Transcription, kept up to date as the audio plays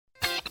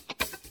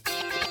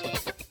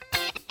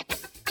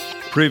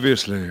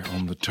Previously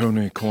on the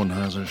Tony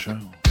Kornheiser Show.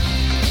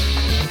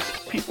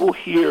 People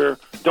here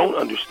don't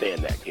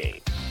understand that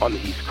game on the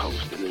East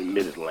Coast and in the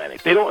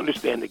Mid-Atlantic. They don't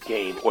understand the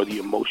game or the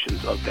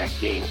emotions of that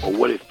game or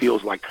what it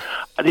feels like.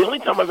 The only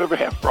time I've ever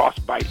had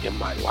frostbite in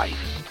my life,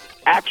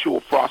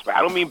 actual frostbite,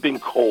 I don't mean being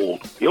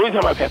cold. The only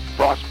time I've had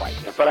frostbite,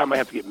 I thought I might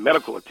have to get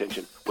medical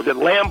attention, was at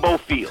Lambeau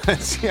Field.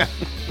 Yeah.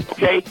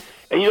 Okay?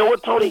 And you know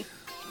what, Tony?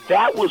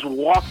 That was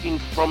walking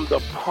from the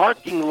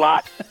parking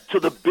lot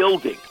to the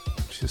building.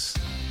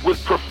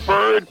 With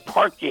preferred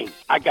parking,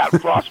 I got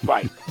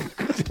frostbite.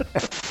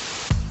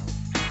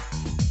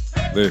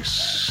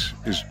 This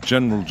is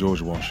General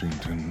George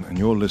Washington, and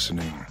you're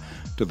listening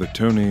to the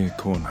Tony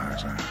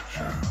Kornheiser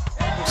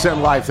Show.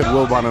 Send life that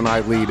Wilbon and I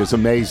lead is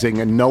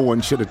amazing, and no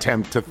one should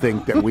attempt to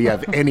think that we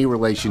have any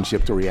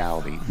relationship to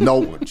reality. No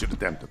one should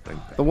attempt to think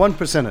that. The one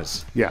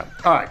percenters. Yeah.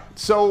 All right.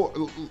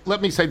 So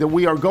let me say that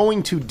we are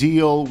going to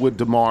deal with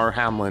Damar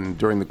Hamlin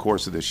during the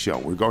course of this show.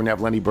 We're going to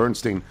have Lenny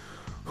Bernstein,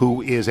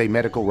 who is a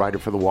medical writer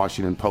for the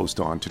Washington Post,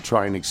 on to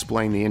try and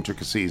explain the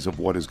intricacies of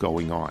what is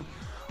going on.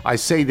 I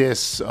say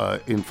this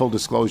in full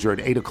disclosure at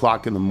 8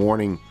 o'clock in the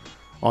morning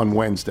on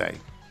Wednesday.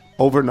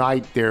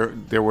 Overnight,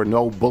 there were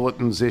no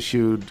bulletins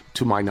issued,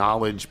 to my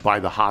knowledge, by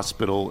the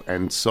hospital,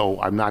 and so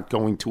I'm not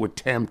going to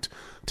attempt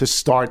to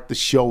start the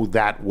show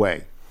that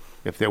way.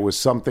 If there was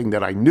something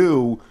that I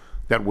knew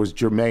that was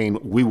germane,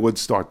 we would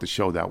start the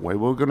show that way.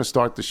 We're going to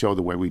start the show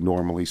the way we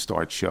normally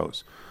start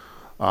shows.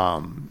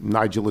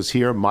 Nigel is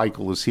here,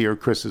 Michael is here,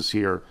 Chris is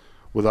here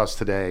with us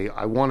today.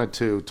 I wanted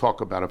to talk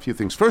about a few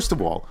things. First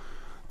of all,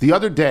 the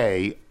other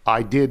day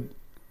I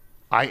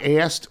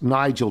asked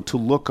Nigel to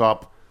look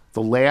up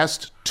the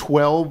last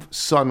 12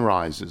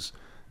 sunrises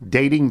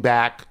dating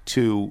back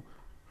to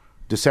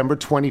December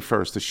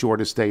 21st, the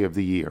shortest day of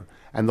the year,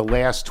 and the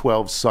last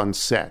 12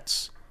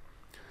 sunsets.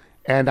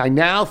 And I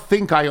now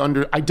think I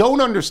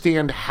don't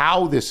understand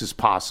how this is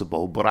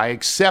possible, but I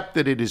accept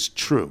that it is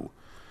true,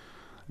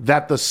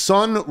 that the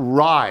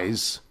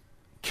sunrise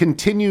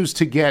continues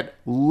to get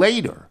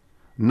later,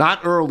 not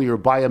earlier,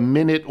 by a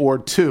minute or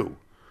two.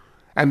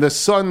 And the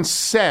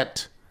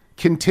sunset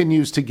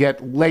continues to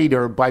get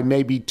later by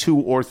maybe 2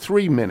 or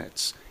 3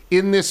 minutes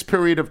in this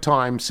period of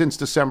time since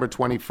December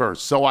 21st.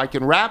 So I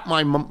can wrap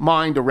my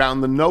mind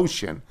around the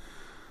notion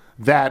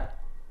that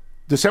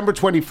December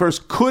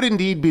 21st could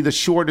indeed be the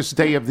shortest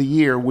day of the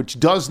year, which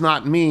does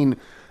not mean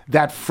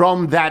that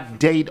from that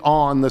date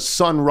on, the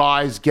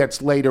sunrise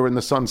gets later and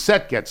the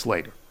sunset gets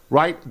later,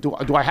 right? Do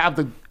I have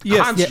the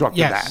construct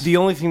of that? The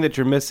only thing that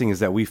you're missing is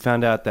that we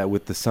found out that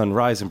with the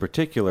sunrise in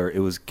particular, it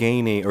was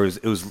gaining, or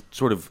it was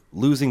sort of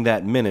losing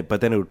that minute, but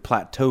then it would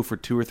plateau for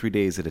 2 or 3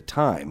 days at a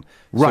time.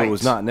 So Right. it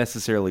was not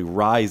necessarily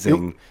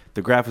rising.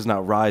 The graph was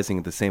not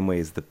rising the same way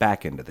as the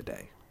back end of the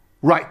day.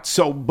 Right.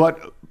 So,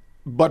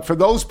 but for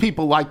those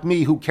people like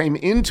me who came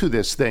into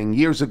this thing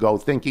years ago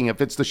thinking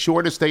if it's the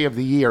shortest day of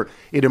the year,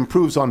 it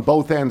improves on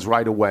both ends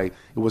right away,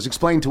 it was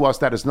explained to us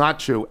that is not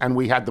true, and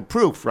we had the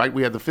proof, right?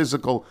 We had the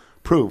physical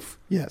proof.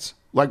 Yes.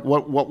 Like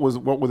what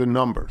were the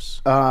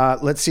numbers?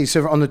 Let's see.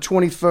 So on the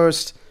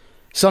 21st,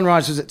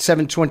 sunrise was at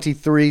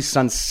 7:23.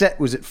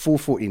 Sunset was at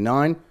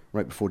 4:49,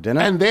 right before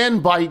dinner. And then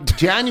by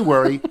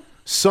January,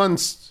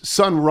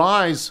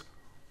 sunrise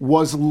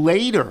was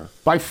later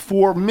by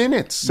 4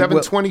 minutes,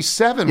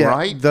 7:27,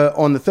 right?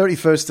 On the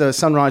 31st, the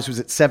sunrise was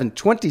at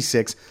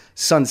 7:26.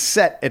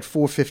 Sunset at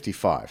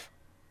 4:55.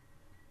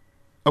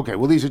 Okay,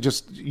 well,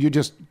 you're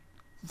just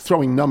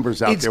throwing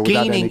numbers out there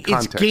without any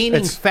context. It's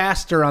gaining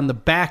faster on the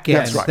back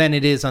end than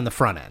it is on the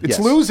front end. It's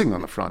losing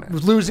on the front end.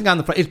 It's losing on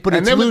the front, but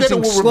And it's then it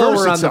losing will slower reverse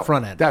on the itself.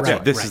 front end. That's right.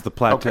 right. This is the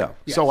plateau. Okay.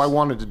 So I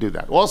wanted to do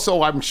that.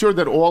 Also, I'm sure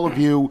that all of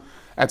you,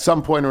 at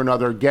some point or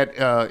another, get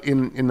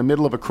in the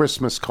middle of a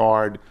Christmas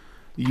card,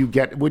 you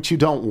get, which you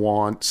don't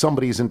want,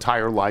 somebody's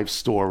entire life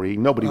story.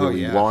 Nobody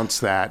really wants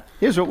that.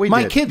 Here's what we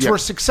My did. kids were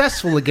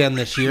successful again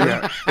this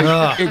year.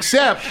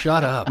 Except,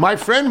 shut up. My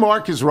friend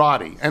Mark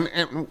Israti,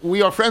 and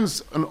we are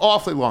friends an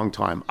awfully long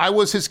time. I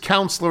was his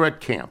counselor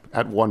at camp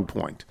at one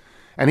point,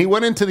 and he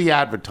went into the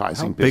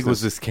advertising business. How big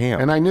was this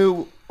camp? And I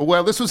knew,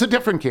 well, this was a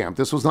different camp.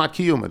 This was not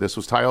Kiyuma. This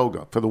was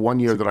Tioga for the 1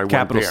 year that I went there.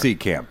 Capital C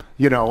camp.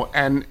 You know,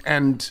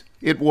 and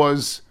it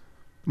was,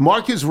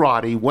 Mark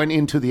Israti went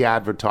into the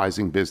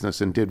advertising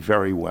business and did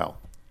very well.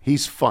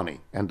 He's funny,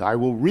 and I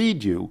will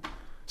read you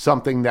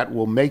something that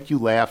will make you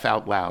laugh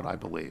out loud, I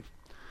believe.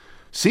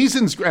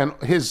 And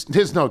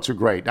his notes are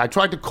great. I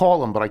tried to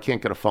call him, but I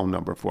can't get a phone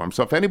number for him.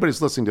 So if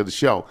anybody's listening to the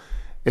show,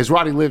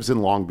 Israti lives in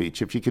Long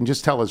Beach. If you can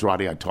just tell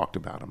Israti I talked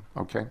about him,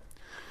 okay?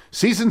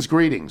 Season's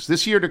greetings.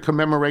 This year, to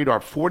commemorate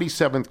our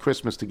 47th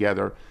Christmas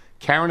together,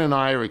 Karen and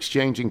I are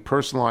exchanging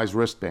personalized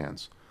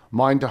wristbands.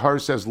 Mine to her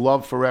says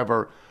love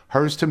forever.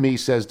 Hers to me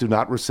says, do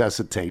not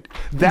resuscitate.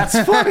 That's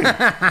funny.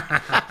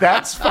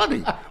 That's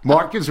funny.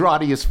 Mark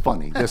Israti is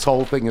funny. This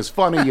whole thing is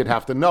funny. You'd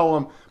have to know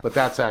him, but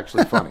that's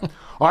actually funny.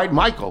 All right,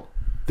 Michael,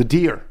 the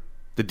deer.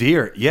 The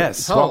deer,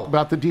 yes. Talk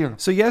about the deer.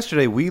 So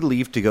yesterday we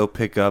leave to go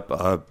pick up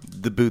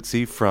the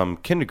Bootsy from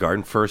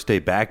kindergarten. First day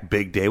back,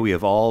 big day. We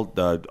have all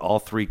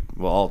three.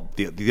 Well,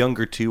 the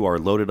younger two are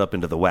loaded up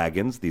into the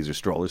wagons. These are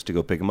strollers to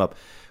go pick them up.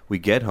 We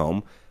get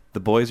home.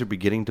 The boys are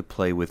beginning to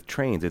play with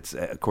trains. It's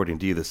according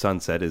to you, the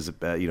sunset is.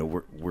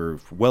 We're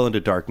well into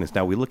darkness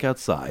now. We look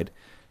outside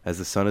as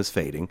the sun is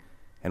fading,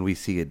 and we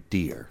see a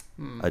deer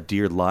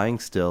lying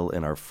still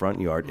in our front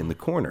yard in the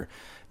corner.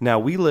 Now,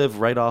 we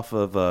live right off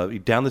of,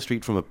 down the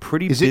street from a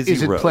pretty busy road.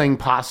 Is it playing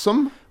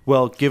possum?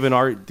 Well, given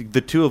the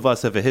two of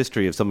us have a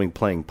history of something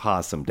playing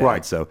possum, Dad.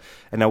 Right. So,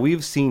 and now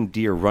we've seen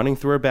deer running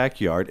through our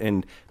backyard,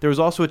 and there was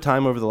also a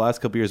time over the last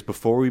couple of years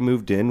before we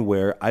moved in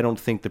where I don't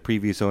think the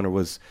previous owner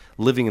was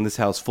living in this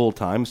house full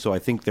time, so I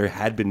think there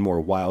had been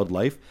more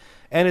wildlife.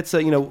 And it's,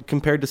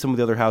 compared to some of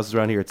the other houses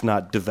around here, it's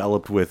not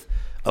developed with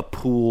a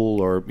pool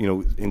or,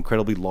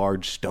 incredibly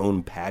large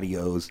stone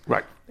patios.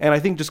 Right. And I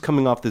think just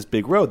coming off this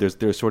big road,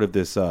 there's sort of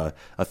this a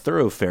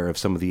thoroughfare of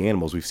some of the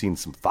animals. We've seen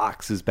some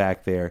foxes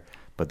back there,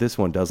 but this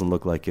one doesn't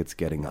look like it's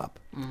getting up.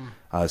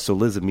 So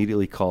Liz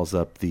immediately calls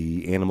up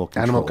the animal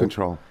control. Animal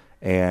control.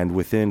 And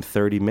within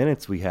 30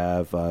 minutes, we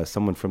have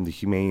someone from the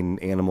Humane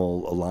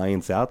Animal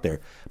Alliance out there.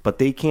 But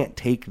they can't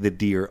take the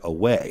deer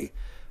away.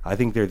 I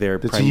think they're there.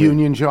 It's a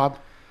union job?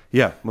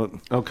 Yeah.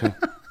 Well, okay.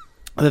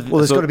 Well,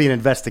 there's got to be an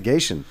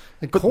investigation.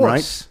 Of course.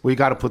 Right? We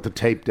got to put the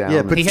tape down.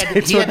 Yeah, but He had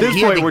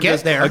to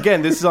get there.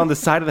 Again, this is on the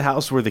side of the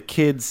house where the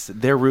kids,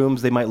 their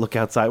rooms, they might look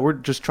outside. We're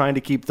just trying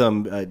to keep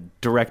them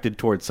directed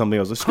towards something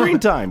else. Screen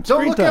time. Don't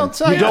Screen look time.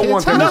 outside. You don't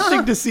want them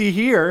Nothing to see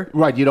here.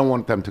 Right, you don't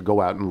want them to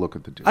go out and look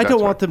at the deer. I don't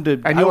That's want right. them to.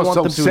 And I you don't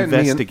also want them to send me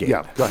investigate.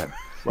 yeah, go ahead.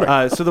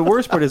 Right. So the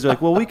worst part is they're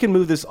like, well, we can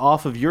move this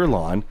off of your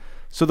lawn.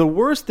 So the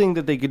worst thing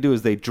that they could do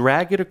is they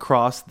drag it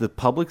across the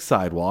public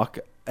sidewalk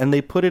and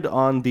they put it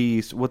on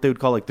the what they would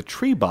call like the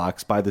tree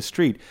box by the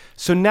street.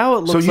 So now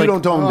it looks like So you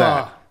don't own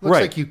that. Looks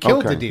Right. like you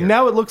killed Okay. the deer.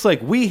 Now it looks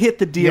like we hit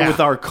the deer Yeah.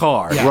 with our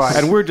car, Yes. Right.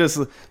 and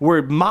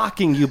we're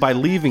mocking you by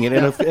leaving it,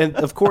 and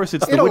of course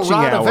it's the It'll witching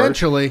rot hour.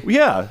 eventually.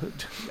 Yeah,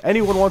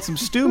 anyone wants some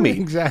stew meat?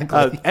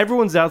 Exactly.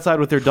 Everyone's outside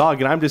with their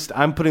dog, and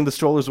I'm putting the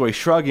strollers away,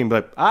 shrugging,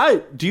 but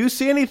do you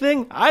see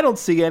anything? I don't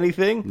see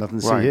anything. Nothing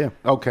to Right. see here.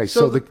 Okay,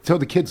 so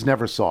the kids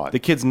never saw it. The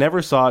kids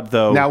never saw it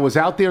though. Now, it was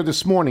out there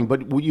this morning,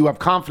 but you have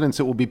confidence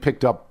it will be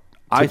picked up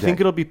today. I think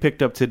it'll be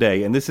picked up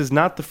today, and this is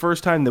not the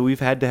first time that we've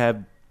had to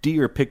have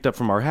deer picked up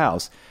from our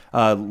house.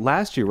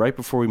 Last year, right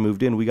before we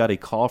moved in, we got a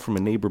call from a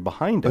neighbor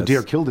behind us. A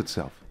deer killed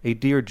itself. A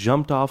deer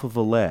jumped off of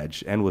a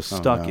ledge and was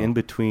stuck in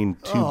between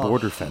two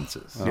border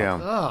fences.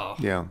 Yeah.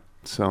 Yeah.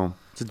 So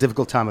It's a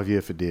difficult time of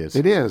year for deers.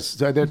 it is.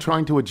 They're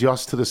trying to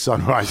adjust to the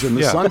sunrise and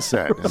the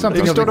sunset. And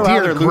Something They of a sort of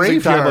have deer their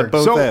losing time on graveyard.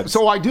 both ends.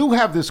 So I do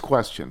have this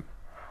question.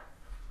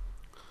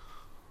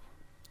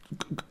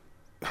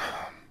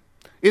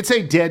 It's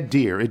a dead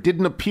deer. It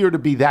didn't appear to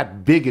be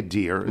that big a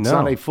deer. It's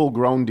No. not a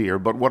full-grown deer.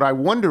 But what I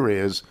wonder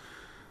is,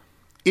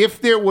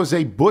 if there was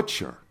a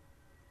butcher,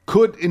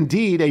 could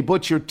indeed a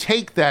butcher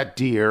take that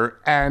deer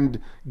and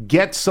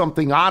get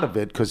something out of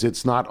it because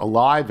it's not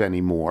alive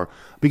anymore?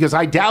 Because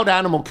I doubt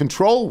animal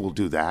control will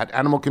do that.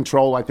 Animal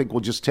control, I think, will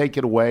just take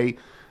it away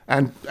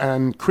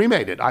and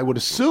cremate it, I would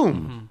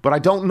assume. But I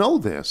don't know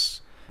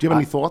this. Do you have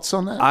any thoughts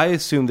on that? I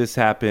assume this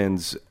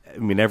happens,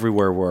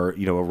 everywhere where,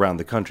 around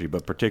the country,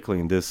 but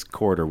particularly in this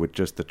corridor with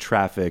just the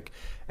traffic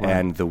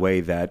and the way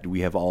that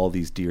we have all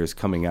these deers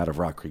coming out of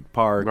Rock Creek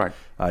Park,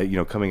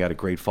 coming out of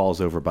Great Falls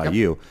over by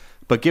you.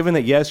 But given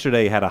that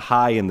yesterday had a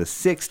high in the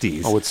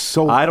 60s, Oh, it's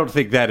so- I don't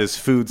think that is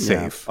food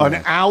safe.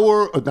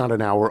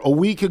 A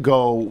week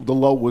ago, the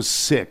low was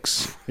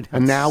 6,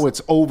 and now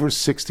it's over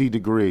 60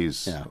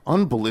 degrees. Yeah.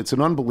 It's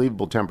an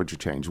unbelievable temperature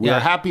change. We Yeah.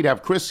 are happy to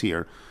have Chris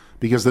here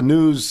because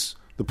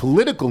the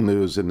political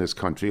news in this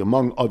country,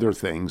 among other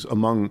things,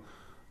 among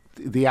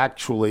the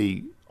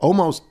actually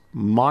almost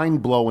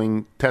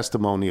mind-blowing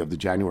testimony of the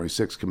January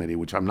 6th committee,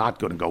 which I'm not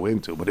going to go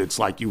into, but it's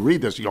like you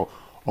read this, you go,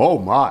 oh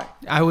my.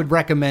 I would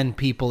recommend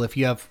people, if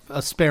you have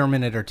a spare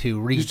minute or two,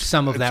 read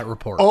some of that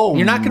report. oh,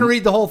 You're not going to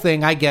read the whole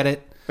thing. I get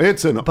it.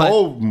 It's But-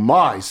 oh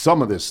my,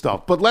 some of this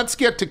stuff. But let's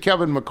get to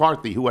Kevin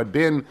McCarthy, who had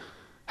been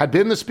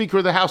the Speaker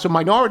of the House, a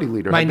minority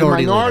leader,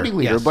 Minority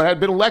leader, yes. but had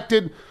been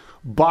elected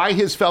by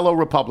his fellow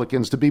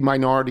Republicans to be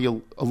minority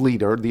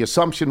leader. The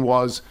assumption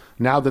was,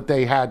 now that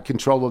they had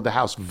control of the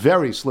House,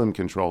 very slim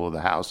control of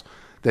the House,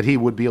 that he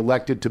would be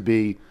elected to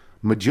be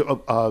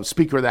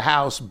Speaker of the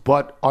House.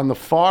 But on the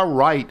far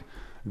right,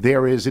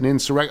 there is an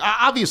insurrection.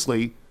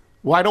 Obviously,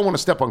 well, I don't want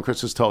to step on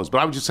Chris's toes, but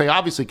I would just say,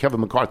 obviously, Kevin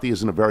McCarthy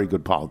isn't a very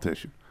good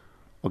politician.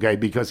 Okay,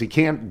 because he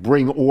can't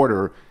bring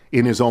order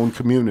in his own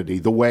community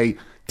the way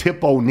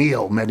Tip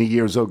O'Neill many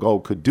years ago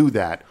could do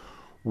that.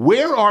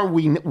 Where are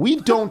we? We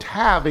don't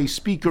have a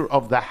Speaker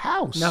of the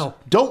House. No.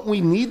 Don't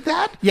we need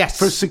that? Yes.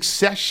 For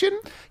succession?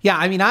 Yeah,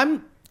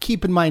 I'm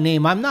keeping my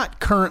name. I'm not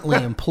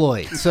currently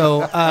employed. So,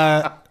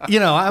 Well,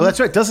 that's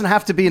right. It doesn't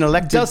have to be an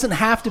elected. doesn't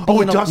have to be.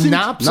 Oh, it doesn't?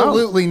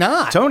 Absolutely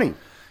not. Tony.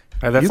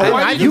 That's You-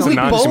 I that's a think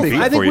non-compete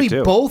I think for you, we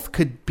too. both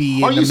could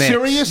be. Are in you the mix.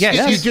 serious? Yes,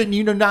 Yes.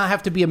 You do not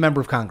have to be a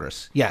member of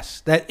Congress.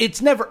 Yes, that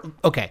it's never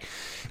okay.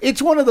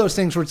 It's one of those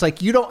things where it's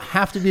like you don't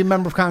have to be a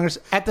member of Congress.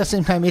 At the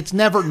same time, it's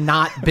never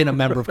not been a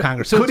member of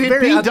Congress. So Could it's it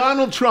very be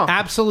Donald Trump?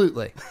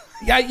 Absolutely.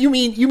 Yeah, you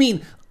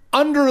mean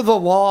under the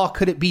law?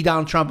 Could it be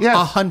Donald Trump? Yes.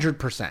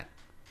 100%.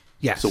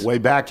 Yes. So way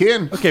back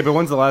in. Okay, but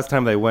when's the last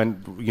time they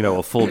went,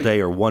 a full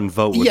day or one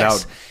vote without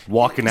Yes.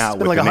 walking out with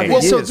been like the 100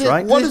 name? years,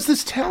 right? What does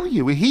this tell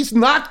you? He's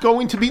not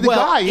going to be the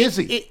guy, is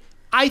he?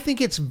 I think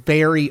it's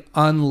very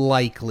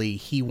unlikely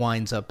he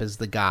winds up as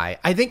the guy.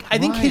 I think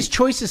his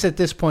choices at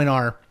this point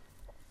are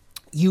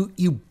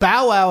you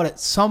bow out at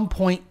some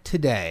point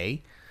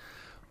today,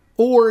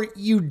 or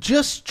you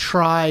just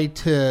try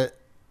to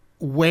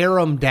wear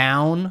him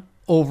down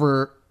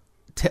over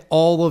to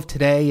all of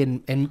today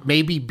and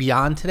maybe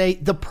beyond today.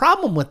 The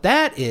problem with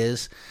that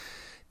is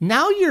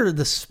now you're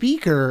the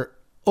speaker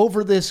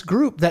over this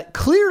group that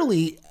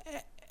clearly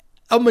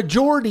a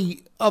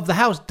majority of the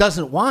House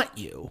doesn't want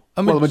you.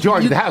 Well, the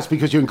majority of the House,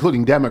 because you're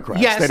including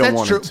Democrats. Yes, they don't that's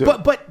want true. it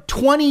too. But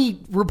 20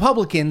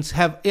 Republicans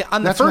have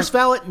on the That's first right.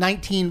 ballot,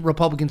 19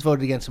 Republicans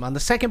voted against him. On the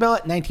second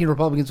ballot, 19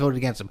 Republicans voted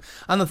against him.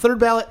 On the third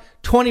ballot,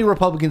 20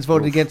 Republicans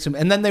voted against him.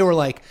 And then they were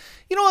like,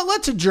 you know what?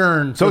 Let's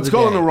adjourn. So for it's the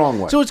going day. the wrong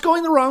way. So it's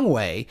going the wrong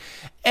way.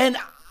 And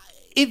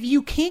if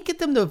you can't get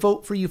them to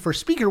vote for you for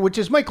speaker, which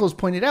as Michael has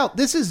pointed out,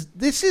 this is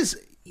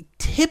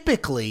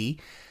typically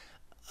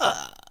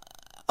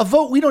a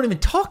vote we don't even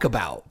talk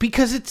about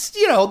because it's,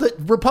 the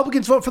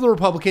Republicans vote for the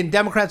Republican,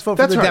 Democrats vote for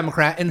That's the right.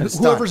 Democrat, and It's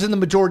whoever's done. in the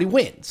majority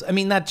wins. I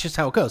mean, that's just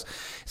how it goes.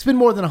 It's been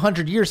more than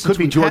 100 years since Could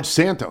be we've George had-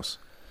 Santos.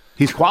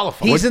 He's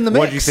qualified. He's in the mix.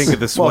 What do you think of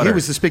the Well, sweater? he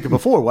was the speaker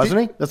before,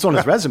 wasn't he? That's on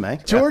his resume.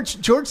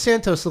 George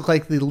Santos looked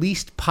like the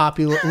least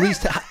popular,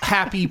 least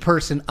happy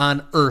person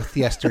on earth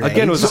yesterday.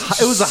 Again, it was a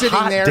Sitting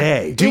hot there.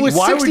 day. It was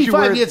Why would you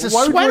 65. wear- He has a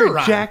why would you wear sweater a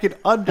on. jacket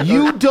under?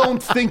 You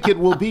don't think it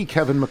will be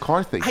Kevin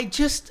McCarthy?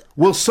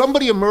 Will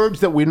somebody emerge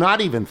that we're not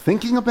even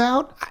thinking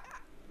about?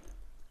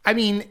 I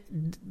mean,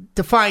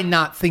 define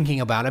not thinking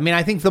about. I mean,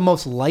 I think the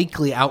most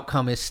likely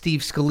outcome is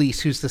Steve Scalise,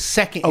 who's the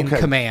second in Okay.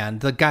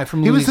 command, the guy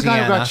from He was Louisiana. the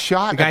guy who got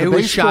shot The guy at the who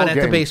was baseball shot at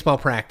the game. baseball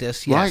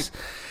practice. Yes.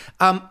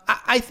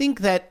 I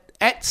think that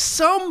at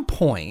some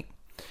point,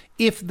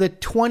 if the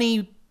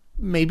 20,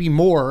 maybe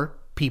more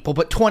people,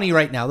 but 20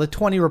 right now, the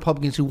 20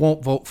 Republicans who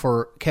won't vote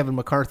for Kevin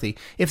McCarthy,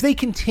 if they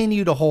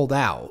continue to hold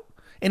out,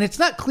 and it's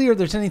not clear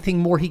there's anything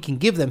more he can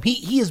give them.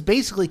 He has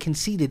basically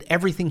conceded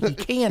everything he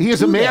can. He has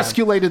to them.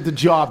 emasculated the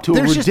job to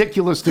There's a just-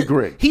 ridiculous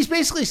degree. He's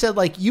basically said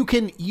like you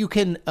can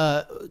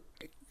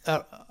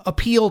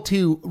appeal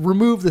to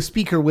remove the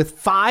speaker with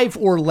 5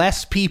 or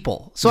less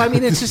people. So I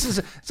mean,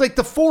 it's like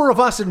the 4 of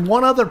us and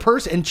one other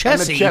person and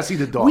Chessie. Chessie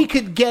the dog. We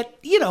could get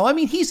I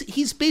mean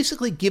he's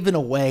basically given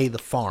away the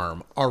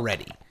farm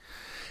already,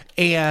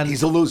 and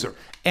He's a loser.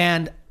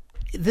 and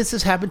this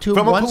has happened to him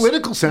From a once.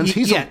 political sense,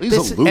 he's a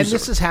loser. And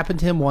this has happened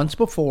to him once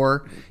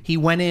before. He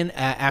went in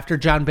after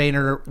John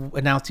Boehner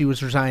announced he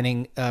was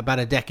resigning about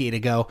a decade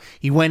ago.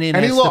 He went in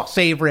And he as the lost.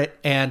 favorite,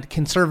 and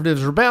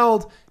conservatives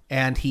rebelled,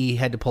 and he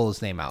had to pull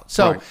his name out.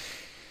 So, Right.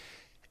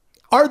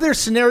 are there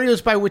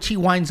scenarios by which he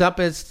winds up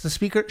as the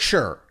speaker?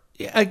 Sure.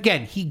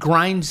 Again, he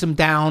grinds them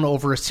down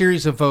over a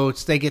series of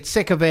votes. They get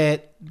sick of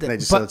it. They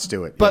just say, "Let's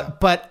do it."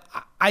 But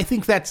I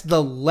think that's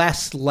the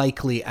less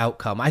likely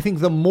outcome. I think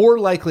the more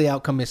likely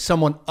outcome is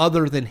someone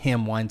other than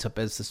him winds up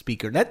as the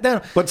speaker.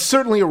 But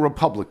certainly a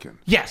Republican.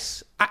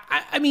 Yes.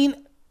 I mean,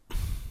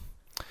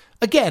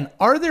 again,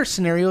 are there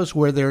scenarios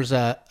where there's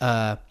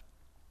a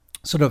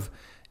sort of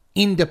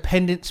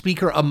independent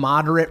speaker, a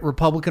moderate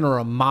Republican or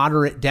a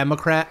moderate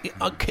Democrat?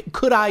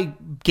 Could I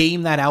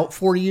game that out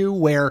for you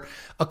where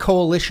a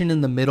coalition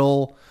in the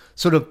middle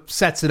sort of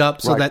sets it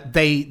up so Right. that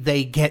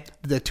they get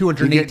the You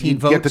 218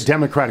 votes? get the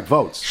Democratic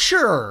votes.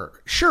 Sure.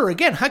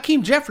 Again,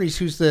 Hakeem Jeffries,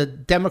 who's the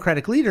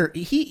Democratic leader,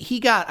 he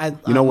got.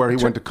 You know where he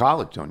went to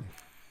college, don't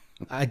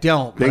you? I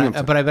don't,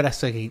 Binghamton. but I bet I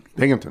say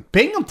Binghamton.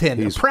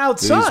 Binghamton, a proud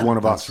son. He's one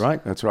of us. That's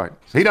right. That's right.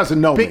 He doesn't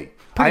know me.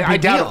 pretty I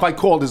big doubt deal. if I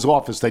called his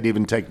office, they'd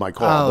even take my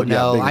call. Oh But yeah,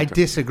 no, I Binghamton.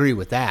 disagree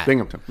with that.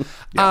 Binghamton.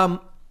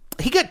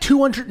 He got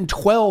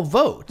 212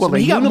 votes. Well, I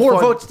mean, he the got more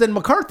uniform- votes than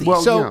McCarthy.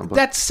 Well, so yeah, but-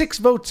 that's 6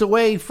 votes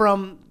away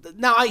from.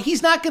 Now,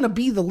 he's not going to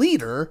be the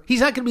leader. He's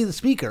not going to be the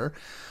speaker.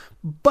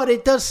 But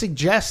it does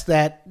suggest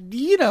that,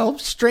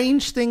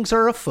 strange things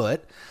are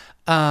afoot.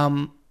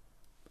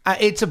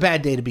 It's a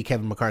bad day to be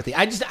Kevin McCarthy.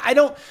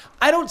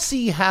 I don't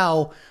see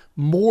how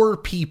more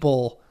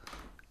people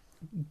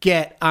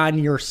get on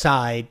your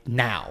side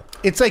now.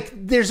 It's like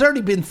there's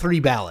already been 3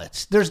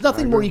 ballots. There's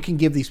nothing more you can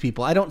give these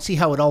people. I don't see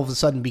how it all of a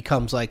sudden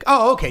becomes like,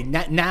 oh, okay,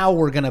 now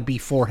we're going to be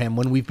for him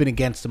when we've been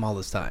against him all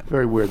this time.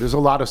 Very weird. There's a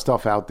lot of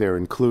stuff out there,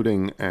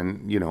 including,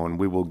 and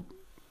we will.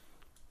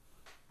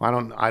 I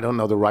don't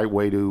know the right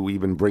way to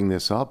even bring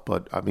this up,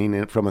 but I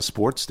mean, from a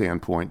sports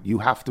standpoint, the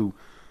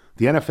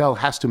NFL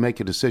has to make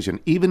a decision,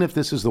 even if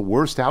this is the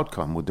worst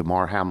outcome with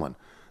Damar Hamlin.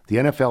 The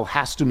NFL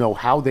has to know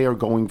how they are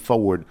going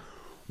forward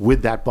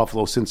with that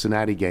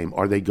Buffalo-Cincinnati game.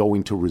 Are they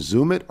going to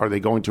resume it? Are they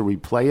going to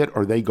replay it?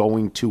 Are they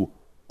going to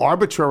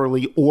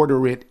arbitrarily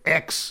order it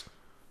X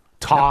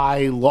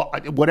tie,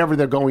 whatever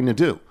they're going to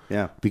do.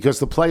 Yeah. Because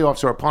the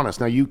playoffs are upon us.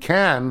 Now, you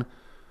can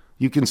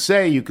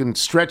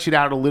stretch it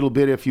out a little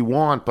bit if you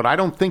want, but I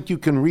don't think you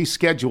can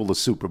reschedule the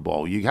Super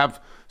Bowl. You have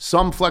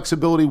some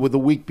flexibility with the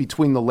week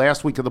between the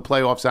last week of the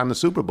playoffs and the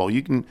Super Bowl.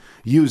 You can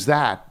use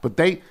that. But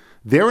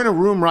they're in a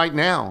room right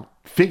now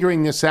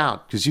figuring this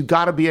out because you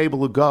got to be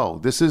able to go.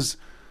 This is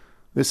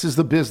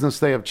the business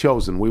they have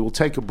chosen. We will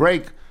take a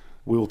break.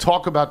 We will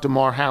talk about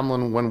Damar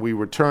Hamlin when we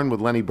return with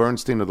Lenny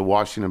Bernstein of the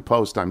Washington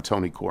Post. I'm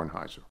Tony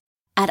Kornheiser.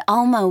 At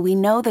Alma, we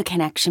know the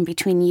connection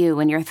between you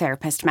and your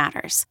therapist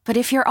matters. But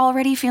if you're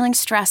already feeling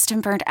stressed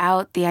and burnt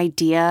out, the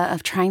idea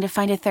of trying to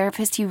find a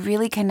therapist you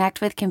really connect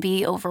with can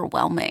be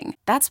overwhelming.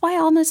 That's why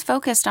Alma's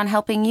focused on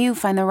helping you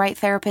find the right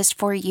therapist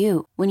for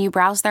you. When you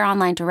browse their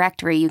online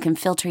directory, you can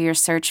filter your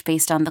search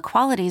based on the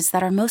qualities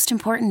that are most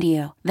important to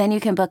you. Then you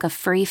can book a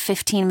free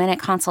 15-minute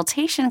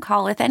consultation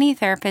call with any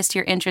therapist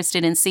you're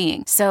interested in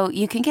seeing, so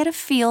you can get a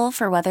feel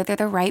for whether they're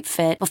the right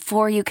fit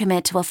before you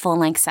commit to a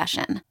full-length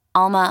session.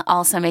 Alma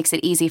also makes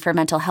it easy for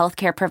mental health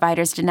care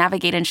providers to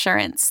navigate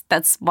insurance.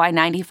 That's why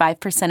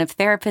 95% of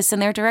therapists in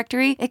their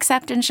directory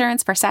accept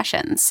insurance per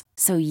sessions,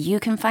 so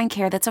you can find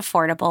care that's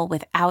affordable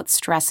without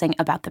stressing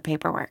about the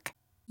paperwork.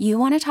 You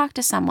want to talk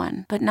to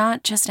someone, but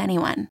not just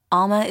anyone.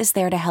 Alma is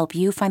there to help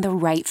you find the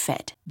right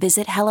fit.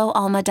 Visit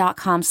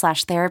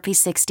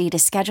helloalma.com/therapy60 to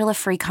schedule a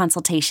free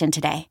consultation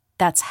today.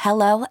 That's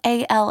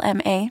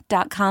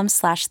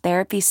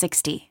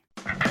helloalma.com/therapy60.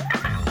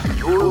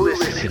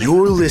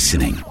 You're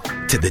listening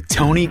to the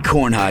Tony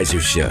Kornheiser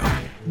Show.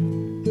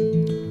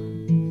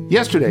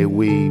 Yesterday,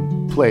 we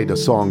played a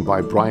song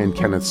by Brian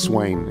Kenneth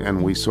Swain,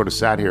 and we sort of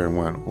sat here and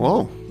went,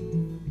 whoa,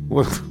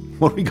 what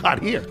do we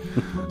got here?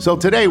 So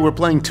today, we're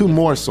playing two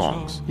more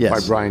songs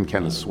by Brian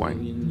Kenneth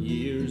Swain.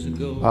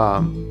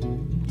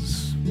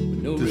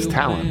 This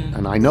talent,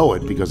 and I know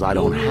it because I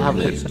don't have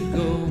it.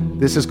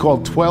 This is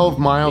called 12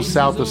 Miles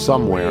South of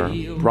Somewhere,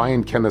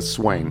 Brian Kenneth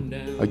Swain.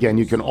 Again,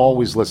 you can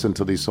always listen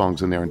to these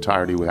songs in their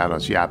entirety without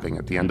us yapping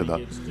at the end of the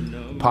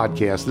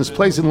podcast. This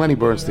plays in Lenny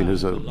Bernstein,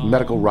 who's a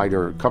medical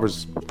writer,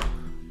 covers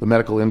the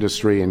medical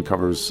industry and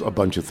covers a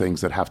bunch of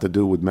things that have to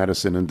do with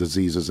medicine and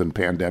diseases and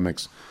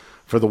pandemics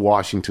for the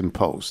Washington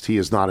Post. He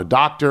is not a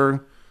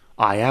doctor.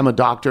 I am a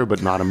doctor,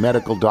 but not a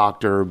medical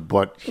doctor,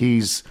 but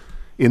he's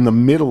in the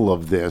middle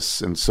of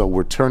this, and so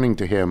we're turning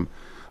to him.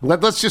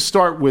 Let's just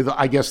start with,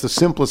 I guess, the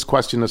simplest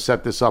question to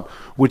set this up,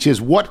 which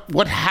is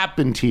what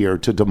happened here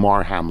to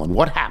Damar Hamlin?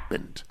 What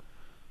happened?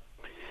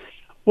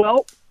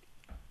 Well,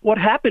 what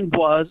happened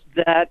was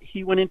that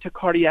he went into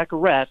cardiac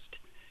arrest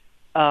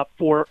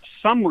for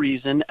some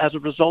reason as a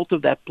result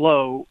of that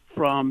blow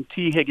from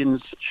T.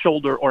 Higgins'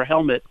 shoulder or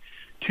helmet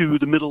to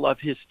the middle of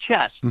his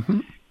chest.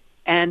 Mm-hmm.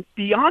 And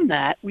beyond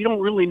that, we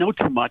don't really know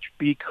too much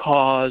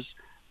because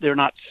they're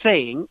not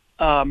saying.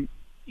 I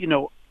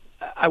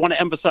want to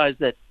emphasize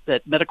that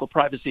medical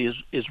privacy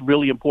is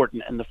really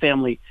important, and the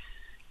family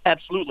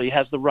absolutely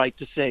has the right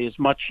to say as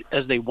much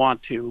as they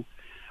want to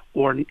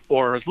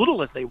or as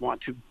little as they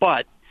want to.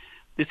 But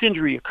this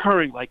injury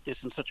occurring like this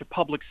in such a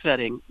public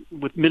setting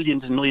with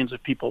millions and millions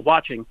of people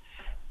watching,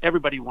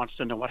 everybody wants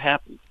to know what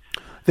happened.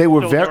 There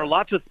are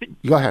lots of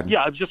Go ahead.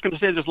 Yeah, I was just going to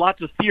say there's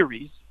lots of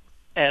theories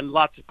and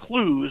lots of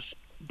clues,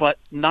 but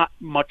not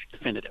much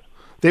definitive.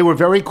 They were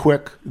very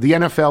quick. The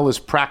NFL is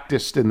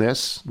practiced in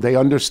this. They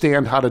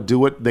understand how to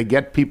do it. They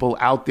get people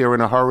out there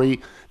in a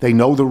hurry. They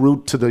know the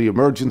route to the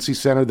emergency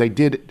center. They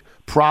did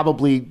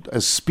probably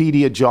as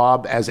speedy a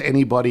job as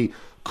anybody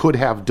could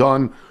have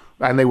done.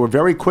 And they were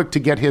very quick to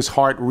get his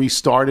heart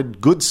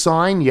restarted. Good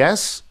sign,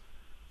 yes?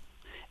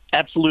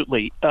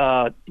 Absolutely.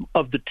 Of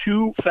the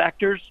two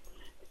factors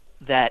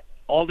that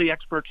all the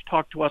experts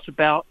talked to us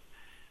about,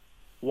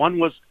 one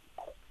was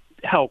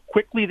how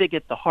quickly they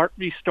get the heart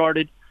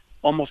restarted,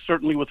 almost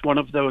certainly with one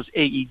of those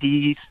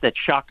AEDs that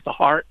shock the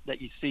heart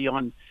that you see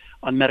on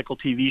medical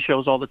TV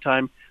shows all the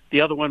time.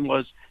 The other one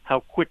was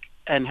how quick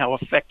and how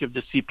effective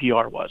the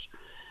CPR was.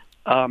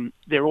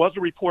 There was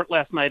a report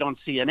last night on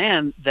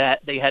CNN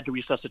that they had to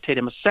resuscitate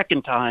him a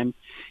second time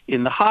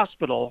in the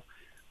hospital.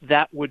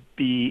 That would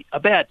be a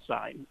bad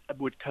sign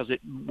because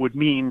it would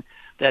mean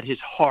that his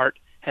heart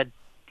had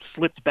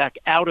slipped back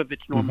out of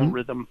its normal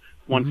rhythm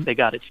once they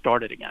got it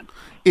started again.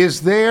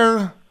 Is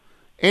there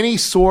any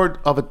sort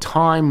of a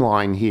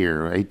timeline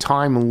here, a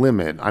time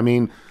limit? I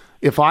mean,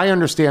 if I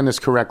understand this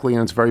correctly,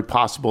 and it's very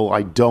possible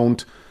I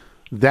don't,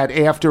 that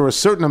after a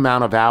certain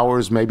amount of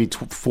hours, maybe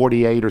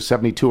 48 or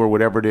 72 or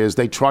whatever it is,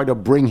 they try to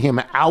bring him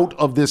out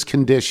of this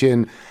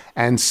condition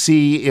and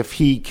see if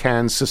he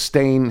can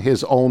sustain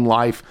his own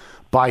life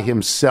by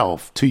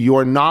himself. To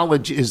your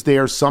knowledge, is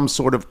there some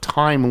sort of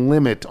time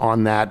limit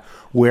on that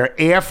where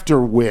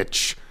after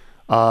which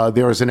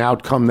there is an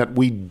outcome that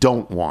we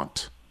don't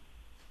want?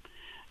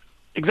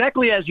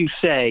 Exactly as you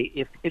say,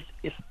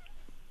 if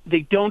they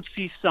don't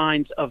see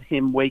signs of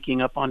him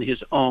waking up on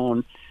his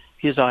own,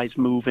 his eyes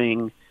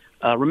moving,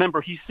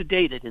 remember he's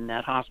sedated in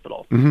that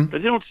hospital, but they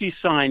don't see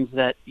signs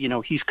that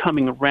he's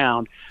coming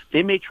around,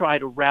 they may try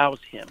to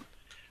rouse him.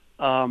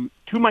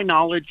 To my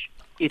knowledge,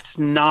 it's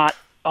not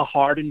a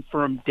hard and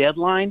firm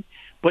deadline,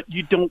 but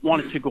you don't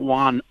want it to go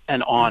on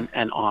and on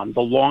and on.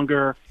 The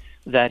longer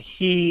that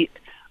he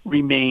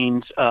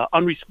remains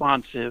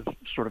unresponsive,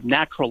 sort of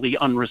naturally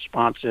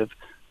unresponsive,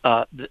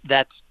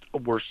 that's a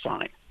worse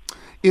sign.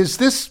 Is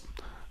this,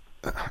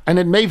 and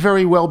it may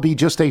very well be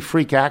just a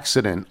freak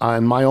accident,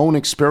 in my own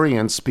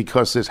experience,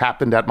 because this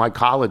happened at my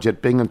college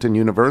at Binghamton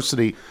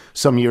University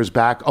some years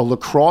back, a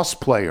lacrosse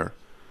player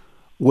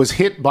was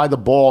hit by the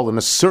ball in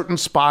a certain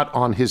spot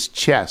on his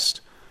chest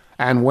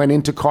and went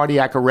into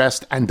cardiac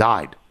arrest and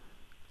died.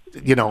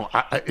 You know,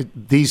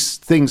 these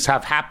things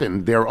have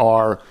happened. There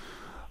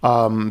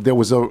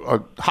was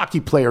a hockey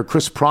player,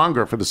 Chris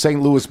Pronger, for the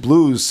St. Louis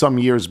Blues some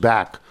years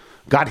back,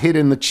 got hit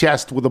in the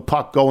chest with a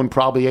puck going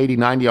probably 80,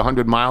 90,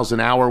 100 miles an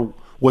hour,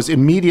 was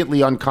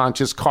immediately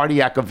unconscious,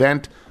 cardiac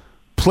event,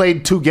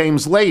 played 2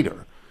 games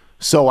later.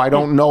 So I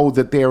don't know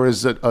that there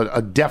is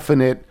a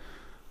definite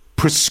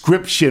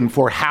prescription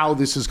for how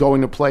this is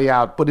going to play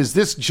out. But is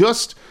this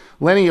just,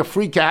 Lenny, a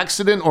freak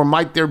accident, or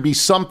might there be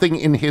something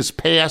in his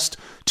past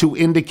to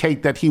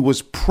indicate that he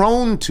was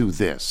prone to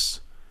this?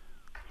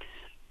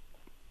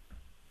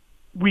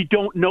 We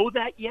don't know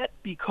that yet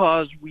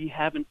because we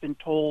haven't been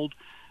told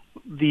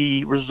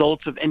the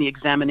results of any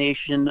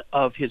examination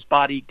of his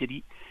body.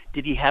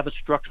 Did he have a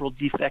structural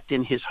defect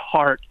in his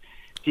heart?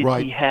 Did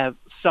he have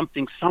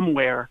something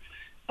somewhere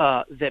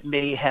that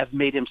may have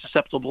made him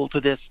susceptible to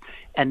this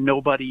and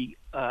nobody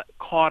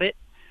caught it?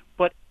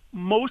 But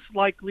most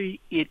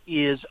likely it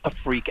is a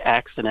freak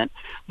accident.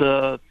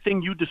 The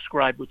thing you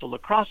described with the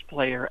lacrosse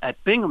player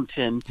at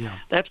Binghamton,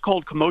 that's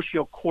called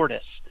commotio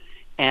cordis.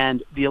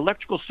 And the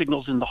electrical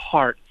signals in the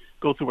heart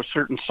go through a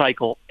certain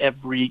cycle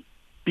every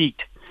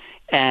beat.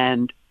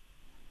 And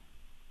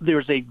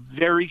there's a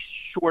very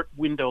short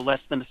window,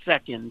 less than a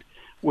second,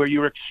 where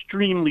you're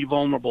extremely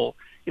vulnerable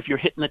if you're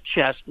hitting the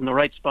chest, in the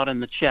right spot in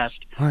the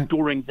chest,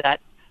 during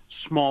that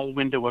small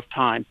window of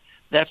time.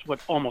 That's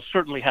what almost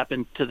certainly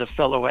happened to the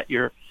fellow at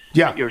your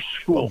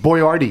school.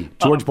 Boiardi,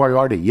 George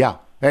Boiardi, yeah.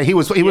 He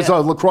was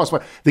a lacrosse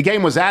player. The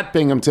game was at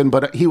Binghamton,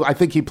 but I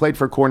think he played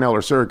for Cornell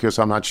or Syracuse,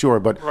 I'm not sure.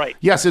 But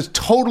yes, it's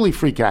totally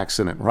freak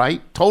accident,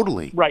 right?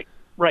 Totally. Right.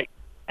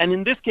 And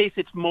in this case,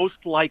 it's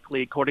most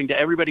likely, according to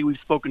everybody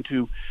we've spoken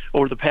to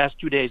over the past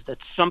 2 days, that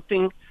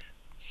something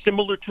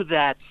similar to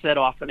that set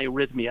off an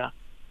arrhythmia,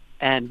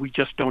 and we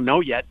just don't know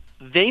yet.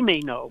 They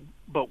may know,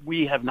 but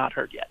we have not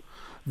heard yet.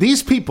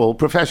 These people,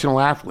 professional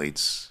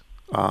athletes,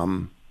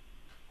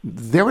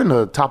 they're in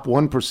the top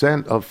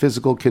 1% of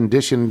physical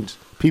conditioned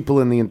people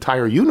in the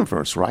entire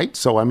universe, right?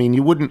 So, I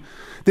mean,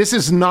 this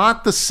is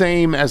not the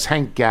same as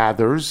Hank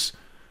Gathers.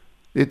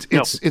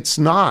 It's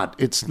not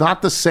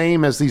the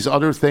same as these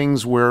other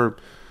things where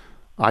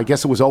I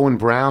guess it was Owen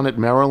Brown at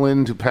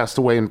Maryland who passed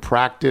away in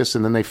practice,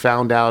 and then they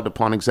found out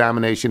upon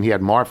examination he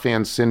had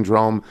Marfan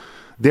syndrome.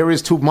 There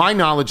is, to my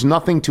knowledge,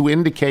 nothing to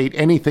indicate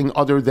anything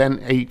other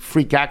than a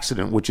freak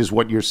accident, which is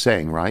what you're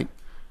saying, right?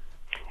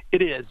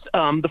 It is.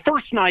 The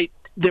first night,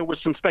 there was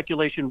some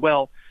speculation,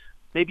 well,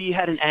 maybe he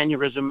had an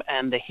aneurysm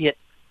and the hit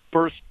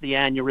burst the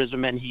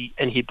aneurysm and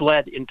he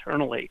bled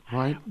internally.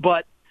 Right.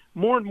 But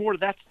more and more,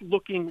 that's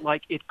looking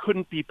like it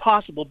couldn't be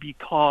possible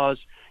because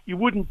you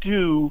wouldn't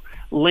do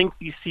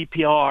lengthy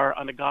CPR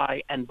on a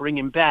guy and bring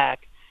him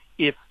back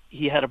if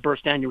he had a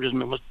burst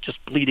aneurysm and was just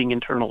bleeding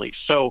internally.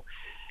 So,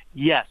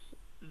 yes,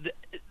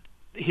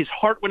 his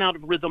heart went out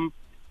of rhythm.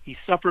 He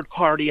suffered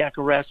cardiac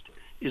arrest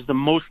is the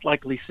most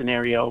likely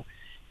scenario.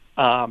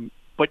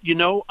 But,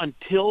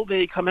 until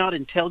they come out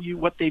and tell you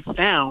what they've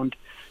found,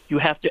 you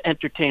have to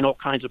entertain all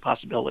kinds of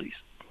possibilities.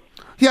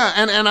 Yeah,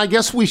 and I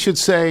guess we should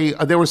say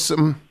there were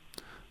some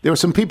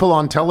people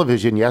on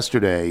television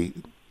yesterday,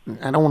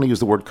 I don't want to use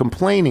the word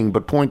complaining,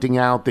 but pointing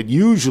out that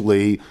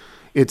usually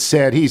it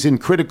said he's in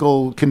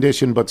critical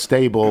condition but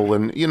stable.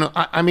 And,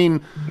 I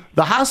mean,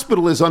 the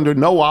hospital is under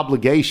no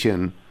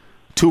obligation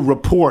to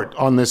report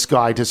on this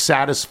guy to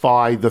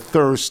satisfy the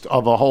thirst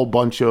of a whole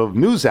bunch of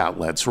news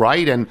outlets,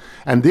 right? And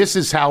this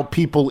is how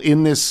people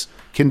in this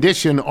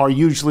condition are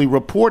usually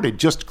reported,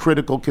 just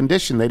critical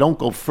condition. They don't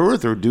go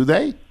further, do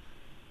they?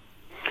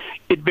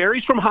 It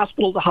varies from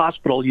hospital to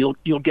hospital.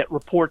 You'll get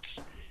reports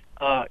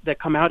that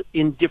come out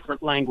in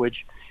different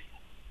language.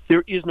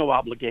 There is no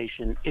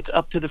obligation. It's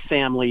up to the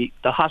family.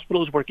 The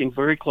hospital is working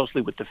very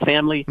closely with the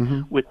family,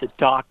 with the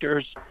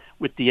doctors,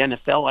 with the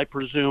NFL, I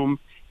presume,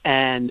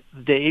 and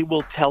they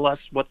will tell us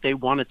what they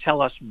want to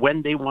tell us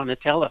when they want to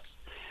tell us.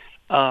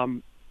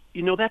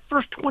 That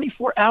first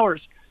 24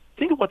 hours,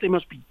 think of what they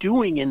must be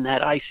doing in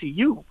that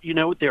ICU.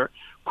 They're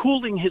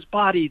cooling his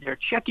body. They're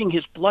checking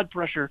his blood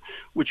pressure,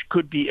 which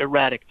could be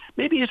erratic.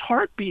 Maybe his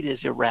heartbeat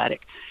is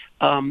erratic.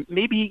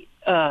 Maybe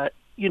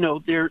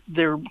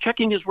they're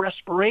checking his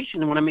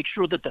respiration and want to make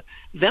sure that the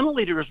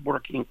ventilator is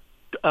working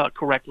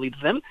correctly.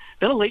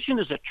 Ventilation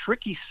is a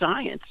tricky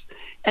science,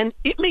 and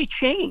it may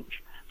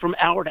change from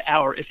hour to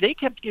hour. If they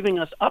kept giving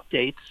us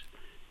updates,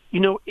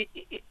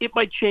 it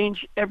might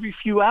change every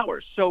few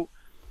hours. So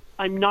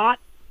I'm not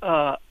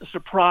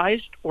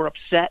surprised or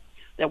upset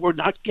that we're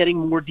not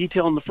getting more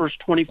detail in the first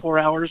 24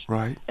 hours.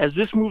 Right. As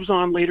this moves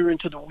on later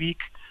into the week,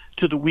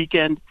 to the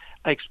weekend,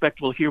 I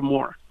expect we'll hear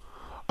more.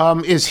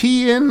 Is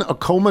he in a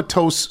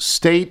comatose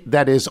state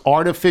that is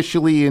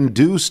artificially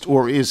induced,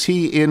 or is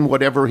he in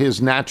whatever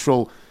his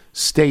natural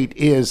state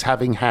is,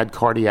 having had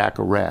cardiac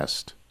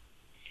arrest?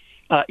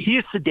 He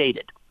is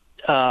sedated.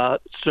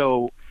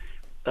 So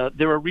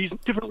there are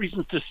different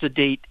reasons to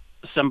sedate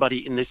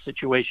somebody in this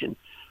situation.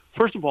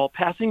 First of all,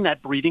 passing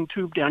that breathing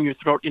tube down your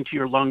throat into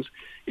your lungs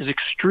is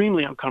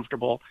extremely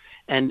uncomfortable.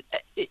 And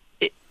as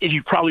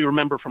you probably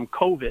remember from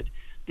COVID,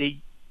 they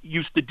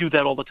used to do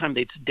that all the time.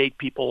 They'd sedate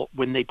people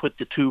when they put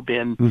the tube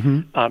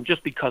in,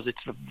 just because it's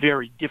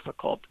very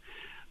difficult.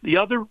 The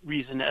other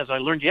reason, as I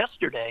learned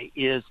yesterday,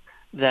 is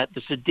that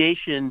the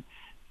sedation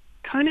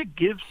kind of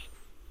gives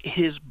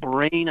his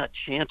brain a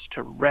chance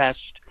to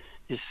rest,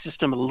 his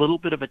system a little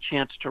bit of a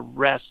chance to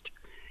rest.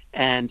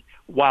 And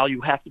while you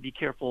have to be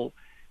careful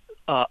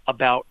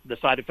about the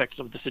side effects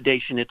of the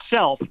sedation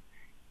itself,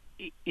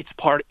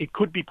 it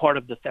could be part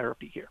of the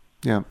therapy here.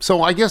 Yeah.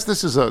 So I guess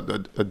this is a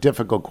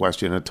difficult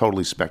question, a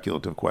totally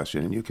speculative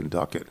question, and you can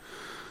duck it.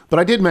 But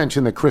I did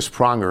mention that Chris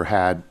Pronger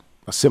had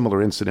a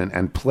similar incident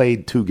and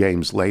played 2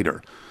 games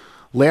later.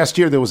 Last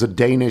year, there was a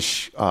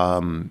Danish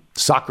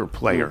soccer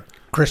player,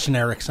 Christian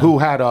Eriksen, who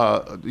had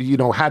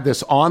had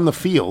this on the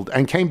field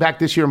and came back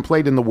this year and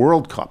played in the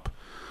World Cup.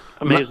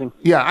 Amazing.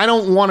 Yeah, I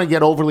don't want to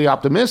get overly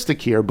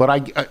optimistic here, but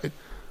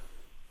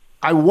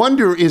I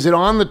wonder, is it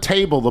on the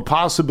table, the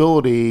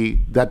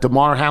possibility that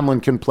Damar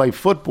Hamlin can play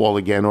football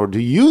again, or do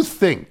you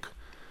think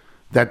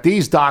that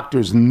these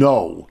doctors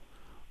know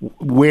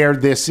where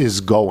this is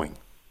going?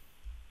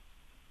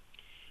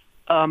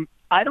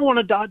 I don't want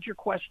to dodge your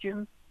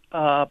question,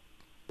 but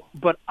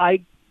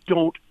I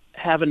don't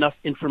have enough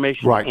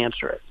information to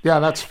answer it. Yeah,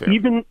 that's fair.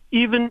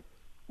 Even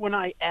when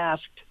I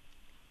asked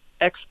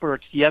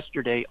experts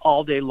yesterday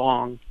all day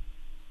long,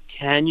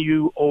 can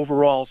you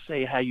overall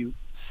say how you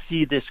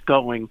see this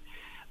going?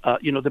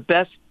 The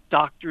best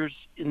doctors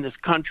in this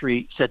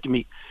country said to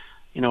me,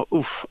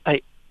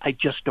 I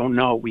just don't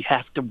know. We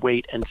have to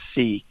wait and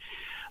see.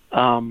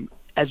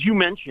 As you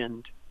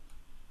mentioned,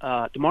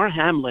 Damar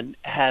Hamlin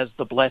has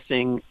the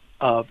blessing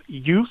of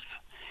youth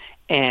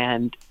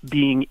and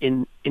being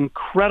in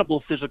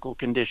incredible physical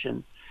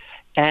condition.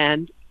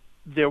 And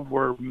there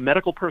were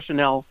medical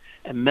personnel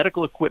and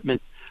medical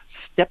equipment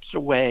steps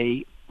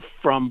away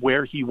from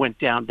where he went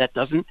down. That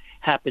doesn't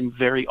happen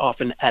very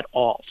often at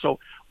all. So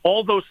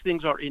all those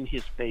things are in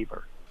his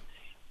favor.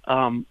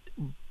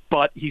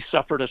 But he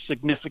suffered a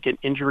significant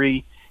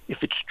injury.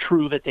 If it's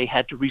true that they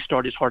had to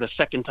restart his heart a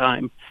second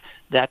time,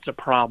 that's a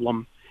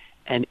problem.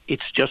 And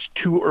it's just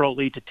too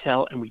early to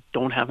tell, and we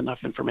don't have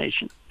enough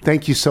information.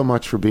 Thank you so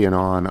much for being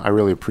on. I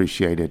really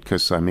appreciate it,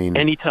 because,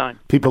 anytime.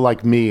 People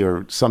like me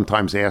are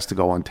sometimes asked to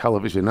go on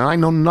television, and I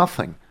know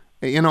nothing.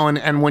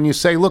 And when you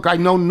say, look, I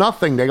know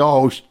nothing, they go,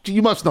 oh,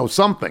 you must know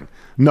something.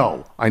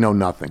 No, I know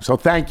nothing. So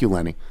thank you,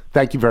 Lenny.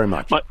 Thank you very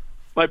much.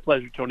 My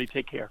pleasure, Tony.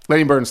 Take care.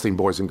 Lenny Bernstein,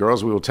 boys and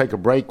girls. We will take a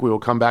break. We will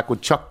come back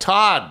with Chuck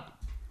Todd.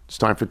 It's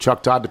time for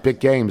Chuck Todd to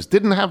pick games.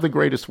 Didn't have the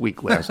greatest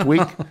week last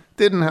week.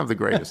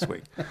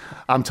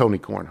 I'm Tony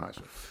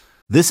Kornheiser.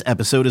 This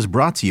episode is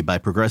brought to you by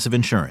Progressive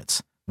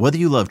Insurance. Whether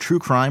you love true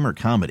crime or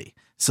comedy,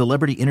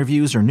 celebrity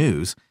interviews or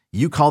news,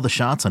 you call the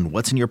shots on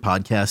what's in your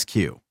podcast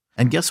queue.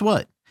 And guess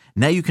what?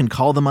 Now you can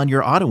call them on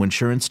your auto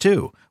insurance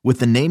too,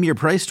 with the Name Your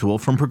Price tool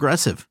from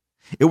Progressive.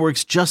 It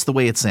works just the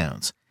way it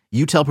sounds.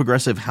 You tell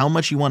Progressive how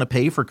much you want to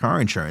pay for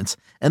car insurance,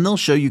 and they'll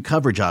show you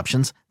coverage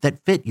options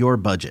that fit your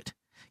budget.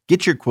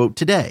 Get your quote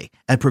today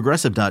at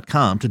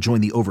Progressive.com to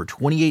join the over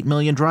 28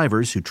 million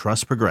drivers who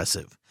trust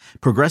Progressive.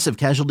 Progressive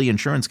Casualty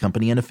Insurance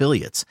Company and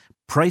Affiliates.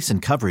 Price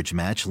and coverage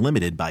match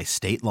limited by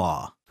state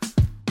law.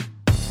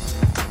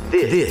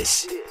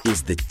 This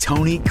is the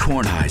Tony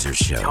Kornheiser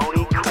Show.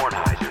 Tony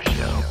Kornheiser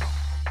Show.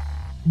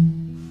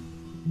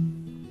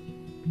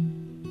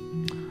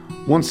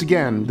 Once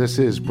again, this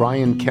is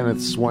Brian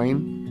Kenneth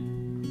Swain.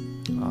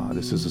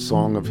 This is a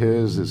song of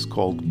his. It's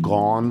called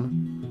Gone.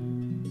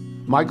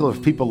 Michael,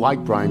 if people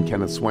like Brian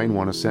Kenneth Swain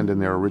want to send in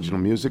their original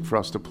music for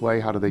us to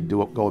play, how do they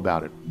go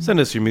about it?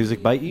 Send us your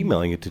music by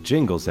emailing it to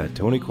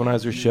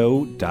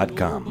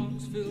jingles@TonyKornheiserShow.com.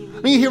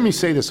 I mean, you hear me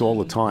say this all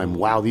the time.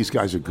 Wow, these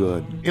guys are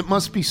good. It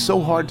must be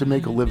so hard to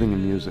make a living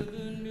in music.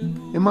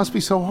 It must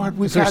be so hard.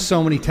 There's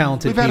so many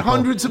talented people. We've had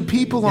hundreds of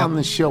people on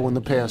this show in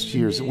the past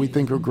years that we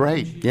think are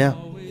great. Yeah.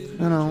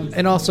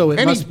 And also,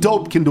 any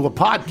dope can do a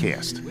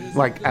podcast,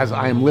 as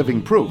I am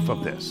living proof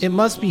of this. It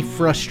must be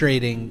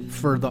frustrating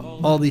for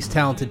all these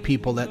talented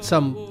people that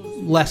some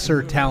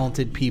lesser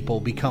talented people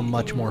become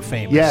much more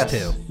famous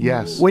too.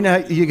 Yes. When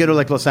you go to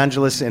Los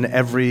Angeles and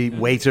every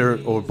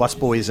waiter or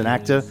busboy is an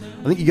actor,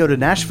 I think you go to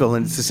Nashville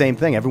and it's the same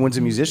thing. Everyone's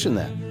a musician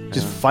there,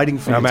 just fighting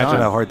for your imagine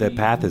time. how hard that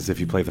path is if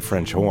you play the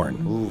French horn.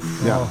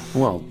 Oof. Yeah.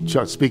 Well,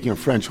 Chuck, speaking of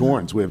French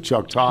horns, we have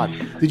Chuck Todd.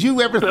 Did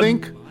you ever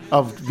think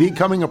of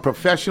becoming a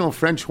professional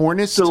French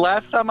hornist? The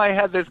last time I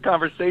had this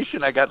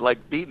conversation, I got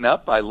beaten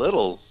up by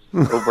littles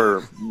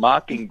over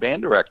mocking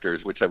band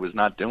directors, which I was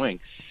not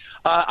doing.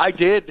 I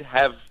did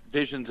have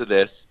visions of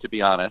this, to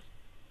be honest.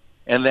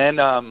 And then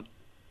I'll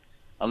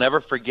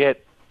never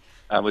forget,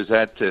 I was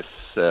at this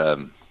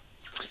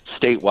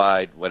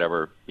statewide,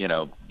 whatever,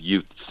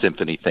 youth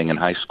symphony thing in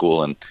high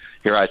school, and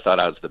here I thought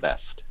I was the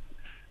best.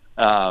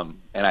 And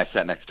I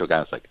sat next to a guy,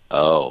 I was like,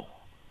 oh,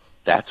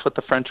 that's what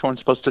the French horn's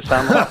supposed to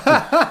sound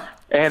like?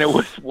 And it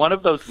was one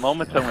of those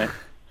moments I went,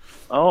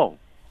 oh,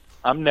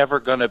 I'm never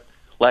going to,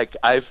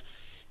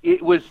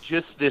 it was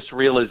just this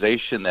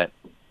realization that,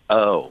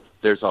 oh,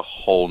 there's a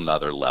whole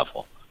nother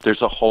level.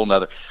 There's a whole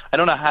nother, I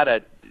don't know how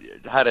to,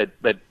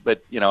 but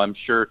I'm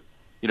sure,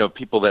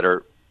 people that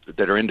are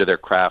into their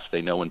craft,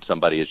 they know when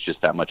somebody is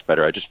just that much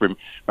better. I just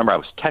remember I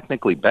was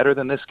technically better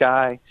than this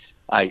guy.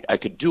 I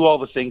could do all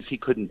the things he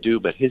couldn't do,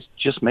 but his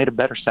just made a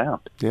better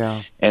sound.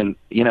 Yeah. And,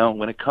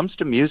 when it comes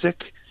to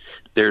music,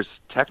 there's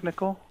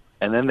technical,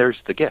 and then there's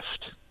the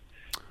gift.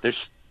 There's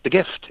the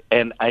gift.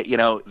 And,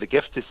 the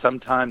gift is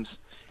sometimes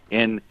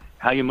in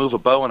how you move a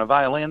bow on a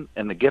violin,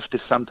 and the gift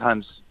is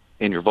sometimes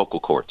in your vocal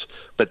cords.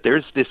 But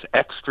there's this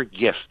extra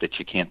gift that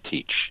you can't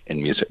teach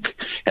in music.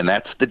 And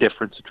that's the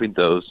difference between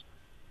those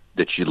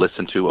that you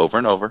listen to over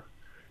and over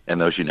and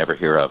those you never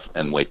hear of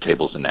and wait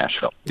tables in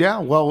Nashville. Yeah,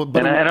 well,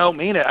 but and I don't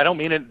mean it. I don't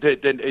mean it.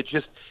 It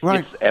just,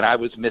 right. And I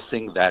was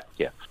missing that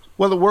gift.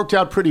 Well, it worked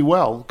out pretty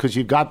well because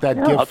you got that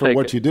gift I'll for take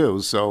what it. you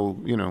do. So,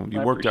 you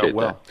worked out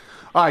well. That.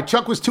 All right,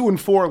 Chuck was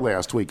 2-4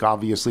 last week.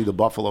 Obviously, the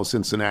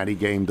Buffalo-Cincinnati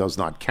game does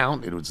not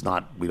count. It was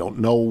not. We don't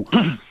know.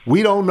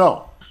 We don't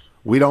know.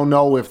 We don't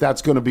know if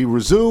that's going to be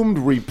resumed,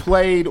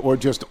 replayed, or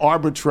just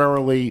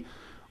arbitrarily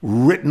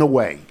written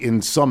away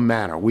in some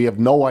manner. We have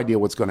no idea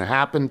what's going to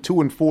happen.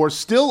 2-4,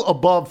 still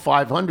above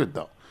 500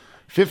 though.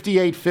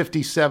 58,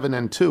 57,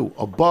 and 2,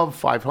 above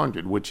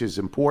 500, which is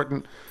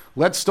important.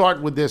 Let's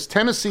start with this.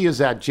 Tennessee is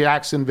at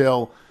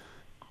Jacksonville.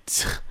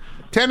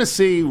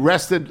 Tennessee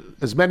rested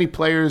as many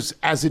players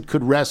as it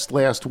could rest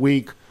last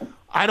week.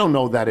 I don't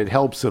know that it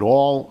helps at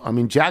all. I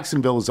mean,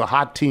 Jacksonville is a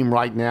hot team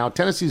right now.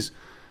 Tennessee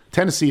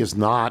is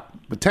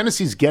not, but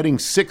Tennessee's getting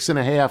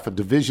 6.5, a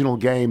divisional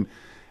game.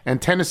 And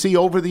Tennessee,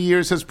 over the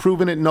years, has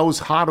proven it knows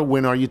how to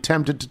win. Are you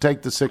tempted to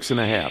take the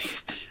 6.5?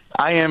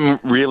 I am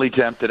really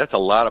tempted. That's a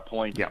lot of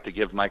points to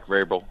give Mike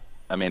Vrabel.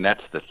 I mean,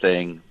 that's the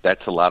thing.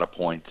 That's a lot of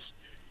points.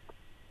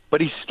 But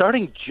he's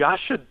starting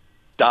Joshua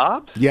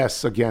Dobbs?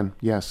 Yes, again,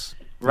 yes.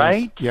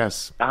 Right?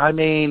 Yes. I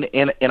mean,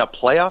 in a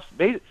playoff,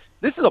 this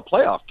is a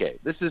playoff game.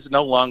 This is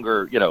no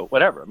longer,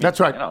 whatever. I mean, that's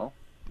right.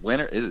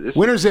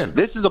 Winner's in.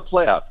 This is a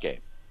playoff game.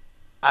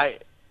 I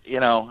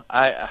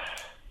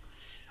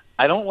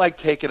don't like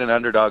taking an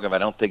underdog if I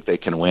don't think they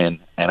can win,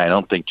 and I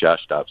don't think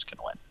Josh Dobbs can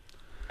win.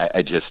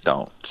 I just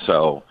don't.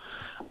 So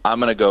I'm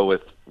going to go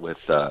with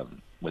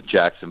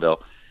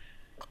Jacksonville.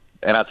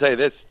 And I'll tell you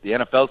this, the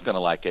NFL's going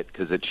to like it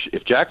because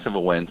if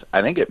Jacksonville wins,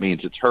 I think it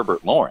means it's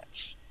Herbert Lawrence,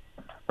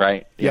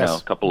 right? Yes.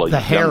 A couple of the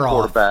young hair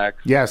off. quarterbacks.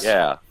 Yes.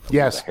 Yeah.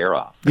 Yes. The hair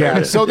off.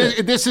 Yeah. So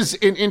this is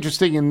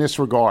interesting in this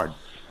regard.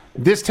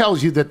 This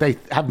tells you that they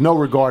have no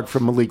regard for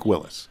Malik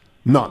Willis.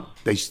 None.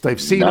 They've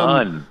seen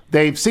him.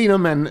 They've seen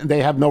him, and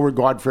they have no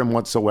regard for him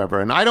whatsoever.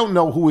 And I don't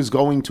know who is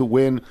going to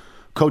win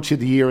Coach of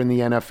the Year in the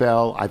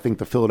NFL. I think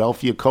the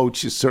Philadelphia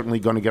coach is certainly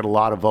going to get a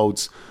lot of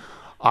votes.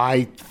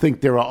 I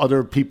think there are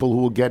other people who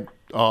will get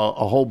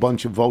a whole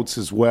bunch of votes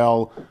as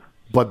well.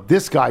 But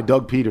this guy,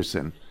 Doug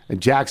Peterson, at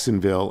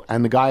Jacksonville,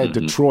 and the guy at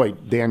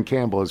Detroit, Dan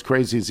Campbell, as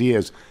crazy as he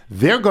is,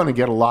 they're going to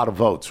get a lot of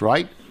votes,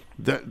 right?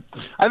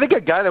 I think a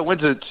guy that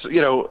wins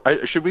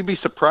should we be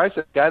surprised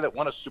that a guy that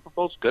won a Super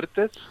Bowl is good at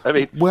this? I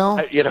mean,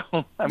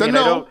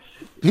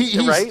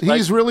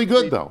 he's really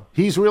good, though.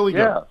 He's really good.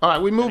 Yeah. All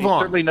right, we move on.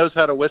 He certainly knows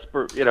how to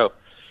whisper,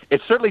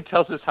 It certainly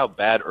tells us how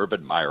bad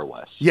Urban Meyer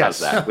was. Yes,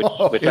 that,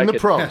 which in the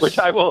pros. Which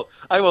I will.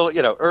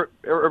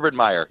 Urban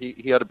Meyer.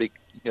 He'd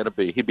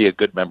be a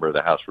good member of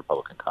the House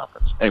Republican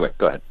Conference. Anyway,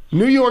 go ahead.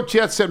 New York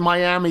Jets at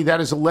Miami. That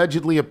is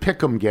allegedly a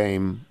pick'em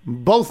game.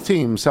 Both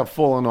teams have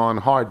fallen on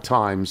hard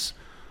times.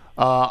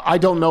 I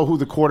don't know who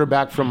the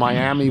quarterback from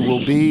Miami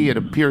will be. It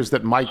appears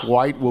that Mike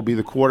White will be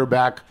the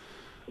quarterback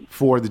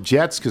for the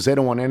Jets because they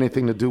don't want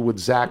anything to do with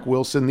Zach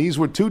Wilson. These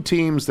were two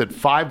teams that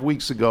 5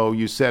 weeks ago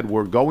you said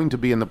were going to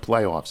be in the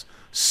playoffs.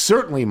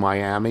 Certainly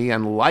Miami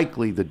and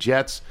likely the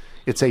Jets.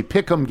 It's a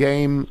pick'em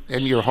game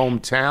in your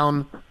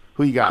hometown.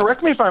 Who you got?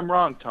 Correct me if I'm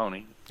wrong,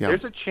 Tony. Yeah.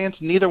 There's a chance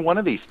neither one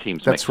of these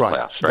teams That's makes the right.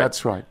 playoffs, right?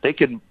 That's right.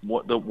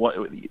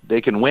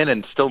 They can win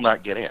and still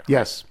not get in.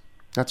 Yes,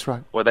 that's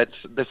right. Well, that's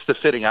the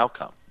fitting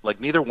outcome. Like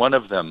neither one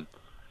of them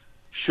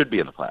should be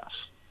in the playoffs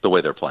the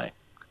way they're playing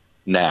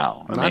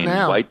now.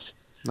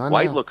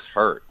 White looks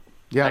hurt.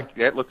 Yeah,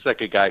 that looks like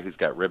a guy who's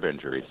got rib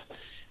injuries,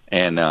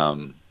 and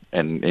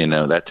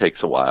that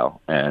takes a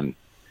while. And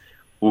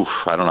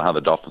I don't know how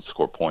the Dolphins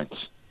score points.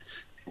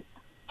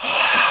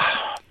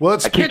 Well,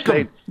 it's pick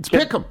 'em. It's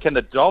pick 'em. Can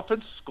the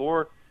Dolphins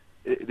score?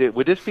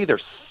 Would this be their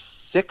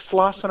 6th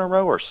loss in a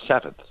row or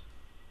 7th?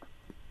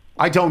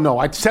 I don't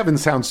know. 7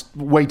 sounds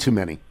way too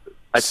many.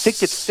 I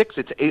think it's 6.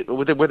 It's 8.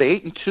 Were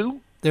they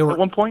 8-2 at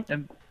one point?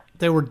 And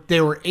they were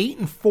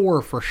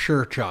 8-4 for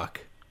sure,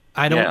 Chuck.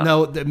 I don't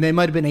know. They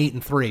might have been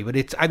 8-3, but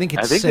I think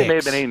it's 6. they may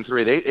have been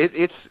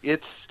 8-3.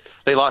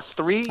 They lost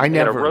three. I They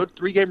had a never-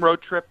 3-game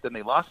road trip. Then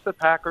they lost the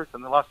Packers,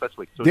 and they lost last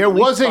week. So There at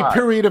least was a 5.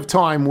 period of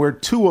time where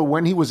Tua,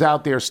 when he was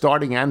out there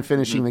starting and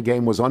finishing the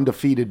game, was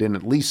undefeated in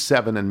at least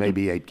 7 and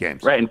maybe 8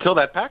 games. Right, until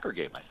that Packer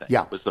game, I think.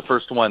 Yeah. Was the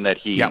first one that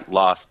he Yep.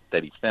 lost,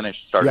 that he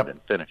started Yep.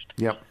 and finished.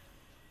 Yep.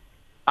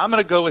 I'm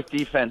going to go with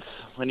defense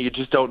when you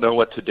just don't know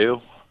what to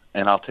do,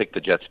 and I'll take the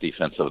Jets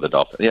defense over the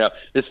Dolphins.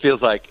 This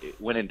feels like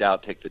when in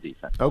doubt, take the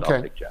defense. So Okay.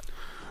 I'll take Jets.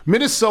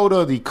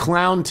 Minnesota, the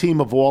clown team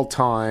of all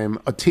time,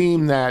 a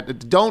team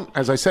that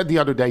as I said the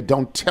other day,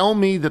 don't tell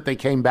me that they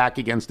came back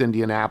against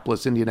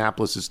Indianapolis.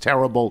 Indianapolis is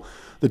terrible.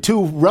 The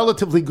two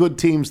relatively good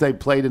teams they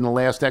played in the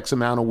last X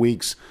amount of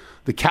weeks,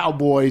 the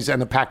Cowboys and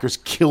the Packers,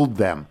 killed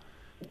them.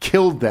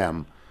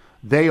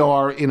 They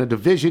are in a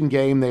division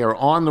game. They are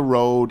on the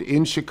road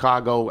in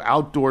Chicago,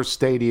 outdoor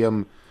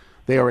stadium.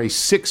 They are a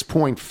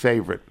 6-point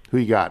favorite. Who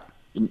you got?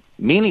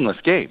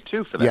 Meaningless game,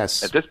 too, for them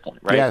Yes. at this point,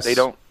 right? Yes.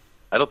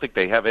 I don't think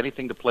they have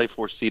anything to play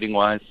for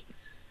seeding-wise.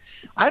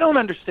 I don't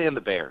understand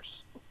the Bears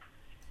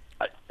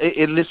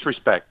in this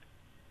respect.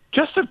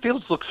 Justin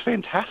Fields looks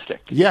fantastic.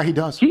 Yeah, he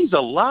does. He's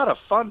a lot of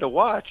fun to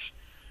watch,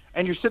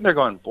 and you're sitting there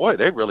going, boy,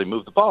 they really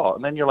moved the ball.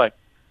 And then you're like,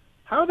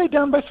 how are they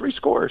down by 3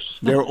 scores?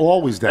 They're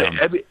always down.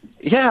 I mean,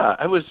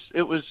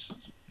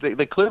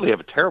 they clearly have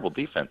a terrible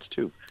defense,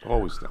 too.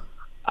 Always down.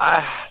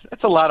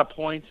 That's a lot of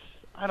points.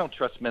 I don't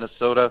trust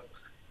Minnesota.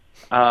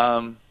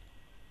 And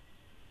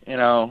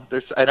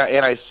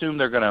I assume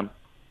they're going to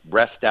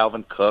rest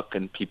Dalvin Cook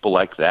and people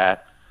like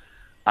that.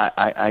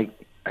 I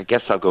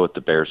guess I'll go with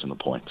the Bears and the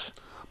points.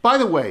 By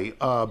the way,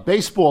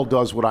 baseball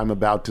does what I'm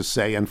about to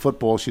say, and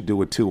football should do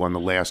it too on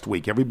the last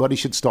week. Everybody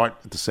should start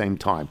at the same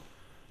time.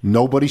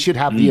 Nobody should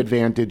have the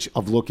advantage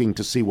of looking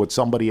to see what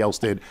somebody else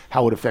did,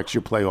 how it affects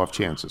your playoff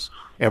chances.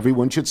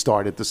 Everyone should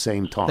start at the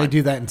same time. They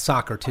do that in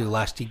soccer too.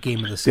 Last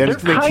game of the They season.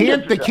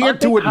 can't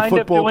do it in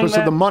football because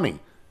of the money.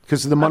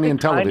 Because of the money in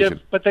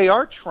television. But they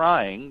are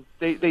trying.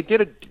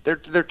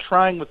 They're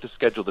trying with the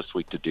schedule this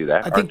week to do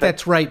that. I think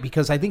that's right,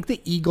 because I think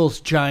the Eagles,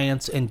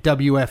 Giants, and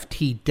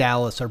WFT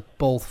Dallas are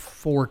both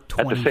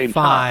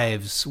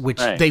 425s,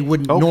 which Right. they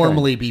wouldn't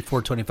normally be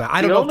 425.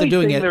 I don't know if they're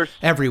doing it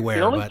everywhere.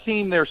 The only but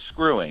team they're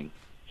screwing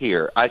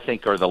here, I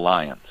think, are the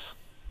Lions.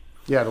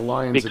 Yeah, the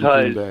Lions and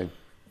Green Bay.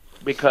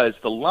 Because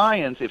the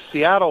Lions, if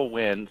Seattle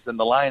wins, then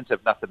the Lions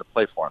have nothing to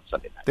play for on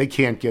Sunday night. They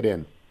can't get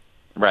in.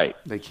 Right.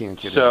 They can't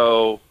get in.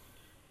 So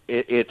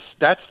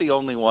that's the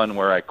only one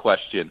where I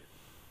question.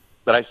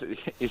 But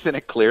isn't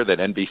it clear that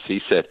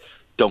NBC said,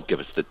 don't give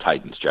us the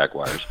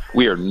Titans-Jaguars.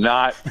 We are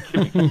not –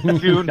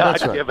 do not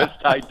give us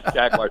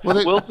Titans-Jaguars.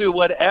 We'll do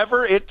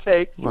whatever it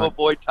takes to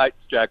avoid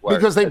Titans-Jaguars.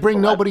 Because they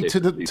bring nobody to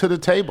the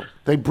table.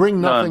 They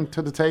bring nothing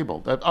to the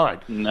table. All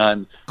right.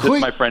 None. This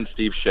is my friend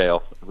Steve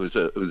Shale, who's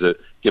a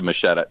give him a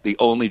shout-out, the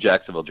only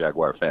Jacksonville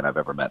Jaguar fan I've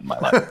ever met in my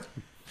life.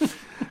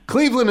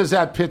 Cleveland is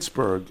at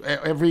Pittsburgh.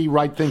 Every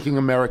right-thinking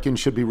American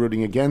should be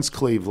rooting against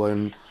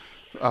Cleveland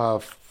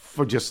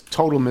for just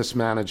total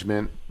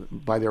mismanagement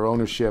by their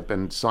ownership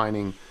and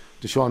signing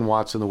Deshaun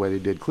Watson the way they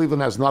did.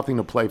 Cleveland has nothing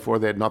to play for.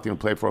 They had nothing to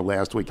play for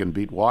last week and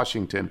beat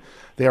Washington.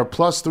 They are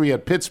 +3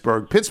 at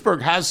Pittsburgh.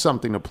 Pittsburgh has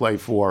something to play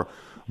for.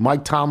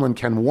 Mike Tomlin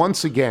can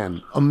once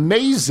again,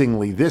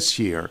 amazingly this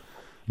year,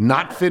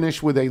 not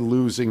finish with a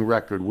losing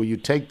record. Will you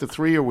take the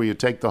 3 or will you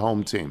take the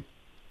home team?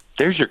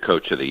 There's your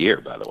coach of the year,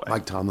 by the way.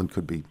 Mike Tomlin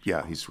could be.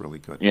 Yeah, he's really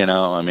good.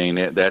 I mean,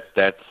 that's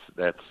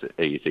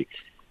easy.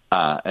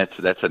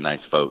 That's a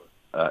nice vote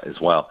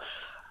as well.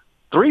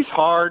 3's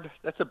hard.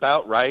 That's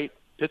about right.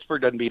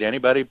 Pittsburgh doesn't beat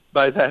anybody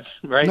by that,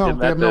 right? No,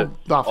 and they have no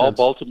offense. All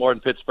Baltimore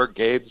and Pittsburgh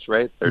games,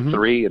 right? They're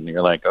 3, and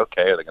you're like,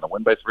 okay, are they going to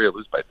win by 3 or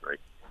lose by 3?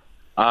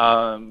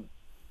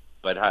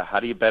 But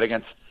how do you bet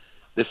against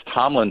this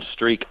Tomlin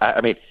streak?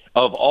 I mean,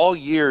 of all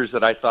years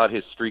that I thought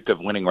his streak of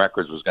winning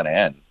records was going to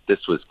end,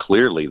 this was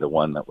clearly the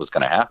one that was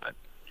going to happen.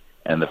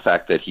 And the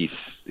fact that he's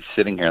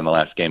sitting here in the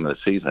last game of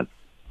the season,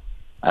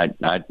 I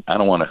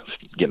don't want to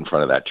get in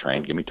front of that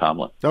train. Give me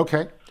Tomlin.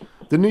 Okay.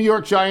 The New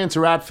York Giants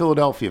are at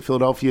Philadelphia.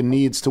 Philadelphia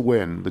needs to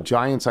win. The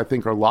Giants, I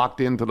think, are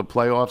locked into the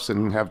playoffs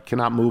and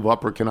cannot move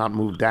up or cannot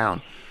move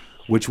down,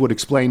 which would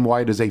explain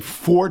why it is a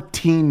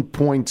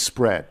 14-point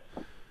spread.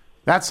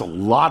 That's a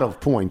lot of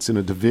points in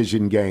a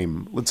division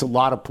game. It's a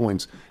lot of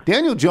points.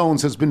 Daniel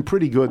Jones has been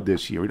pretty good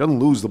this year. He doesn't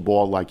lose the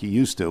ball like he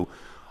used to.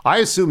 I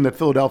assume that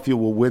Philadelphia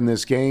will win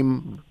this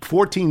game.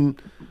 14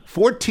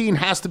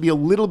 has to be a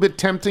little bit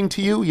tempting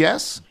to you,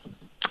 yes?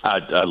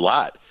 A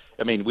lot.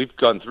 I mean, we've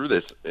gone through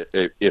this.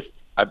 If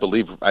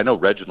I know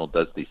Reginald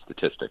does these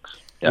statistics.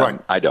 Right.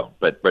 I don't,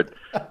 but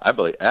I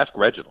believe. Ask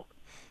Reginald.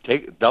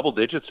 Take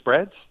double-digit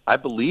spreads. I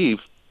believe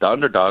the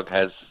underdog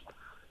has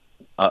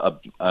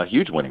a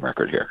huge winning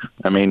record here.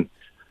 I mean,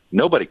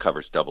 nobody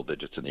covers double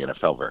digits in the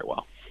NFL very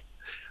well.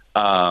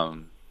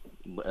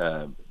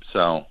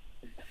 So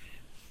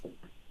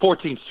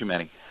 14's too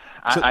many.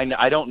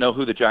 I don't know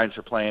who the Giants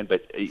are playing,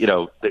 but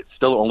it's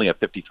still only a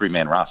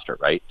 53-man roster,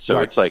 right? So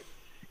It's like,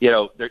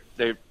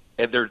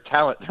 they're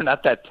talent. They're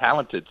not that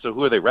talented. So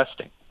who are they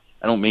resting?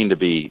 I don't mean to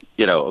be,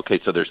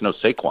 okay. So there's no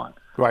Saquon,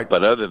 right?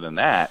 But other than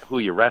that, who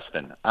are you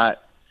resting?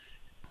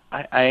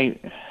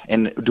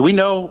 And do we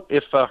know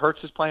if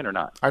Hurts is playing or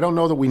not? I don't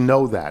know that we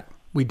know that.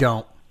 We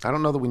don't. I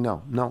don't know that we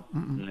know. No.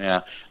 Mm-mm.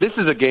 Yeah, this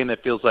is a game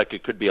that feels like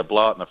it could be a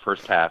blowout in the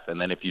first half,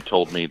 and then if you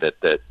told me that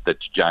the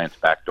Giants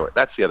backdoor,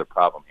 that's the other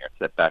problem here. It's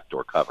that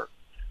backdoor cover,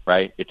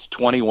 right? It's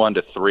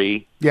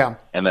 21-3. Yeah.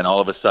 And then all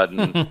of a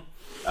sudden,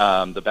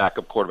 the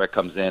backup quarterback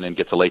comes in and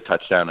gets a late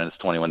touchdown, and it's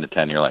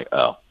 21-10. You're like,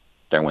 oh,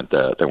 there went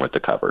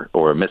the cover,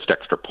 or a missed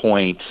extra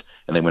point,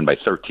 and they win by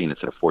 13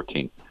 instead of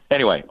 14.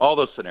 Anyway, all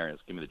those scenarios.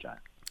 Give me the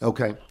Giants.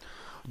 Okay.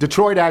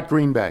 Detroit at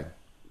Green Bay.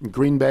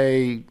 Green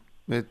Bay.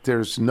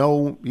 There's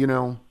no,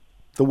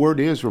 the word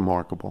is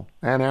remarkable.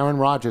 And Aaron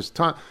Rodgers.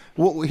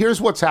 Here's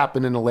what's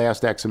happened in the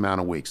last X amount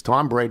of weeks.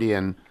 Tom Brady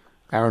and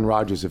Aaron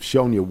Rodgers have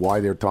shown you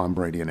why they're Tom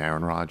Brady and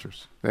Aaron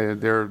Rodgers.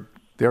 They're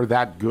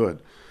that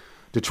good.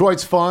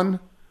 Detroit's fun.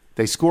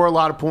 They score a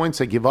lot of points.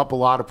 They give up a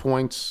lot of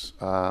points.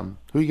 Who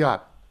you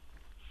got?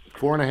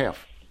 4.5.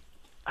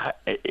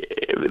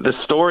 The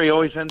story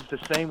always ends the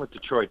same with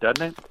Detroit,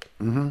 doesn't it?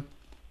 Mm-hmm.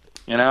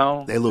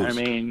 They lose.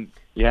 I mean,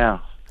 yeah.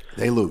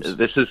 They lose.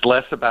 This is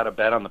less about a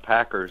bet on the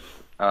Packers,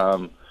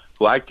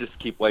 who I just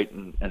keep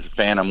waiting. As a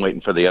fan, I'm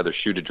waiting for the other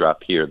shoe to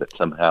drop here that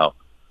somehow,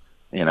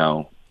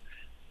 and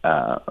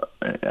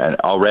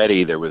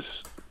already there was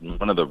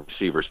one of the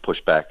receivers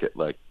pushed back at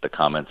like the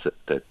comments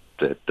that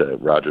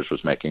Rodgers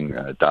was making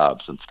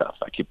Dobbs and stuff.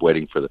 I keep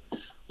waiting for the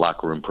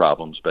locker room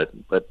problems, but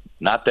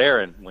not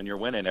there. And when you're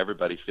winning,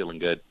 everybody's feeling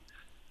good.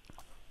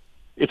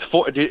 It's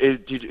 4.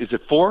 Is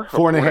it 4?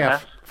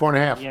 4.5.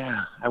 4.5.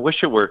 Yeah, I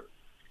wish it were.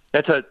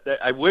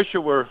 I wish it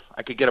were.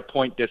 I could get a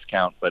point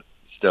discount, but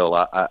still,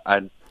 I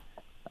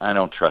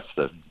don't trust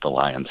the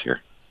Lions here.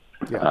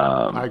 Yeah,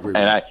 I agree.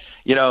 And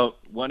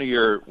one of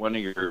your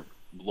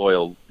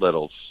loyal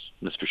littles,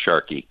 Mr.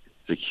 Sharkey,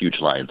 is a huge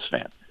Lions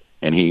fan,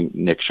 and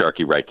Nick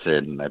Sharkey writes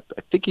in. I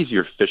think he's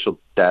your official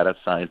data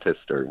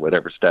scientist or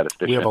whatever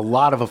statistician. We have a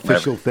lot of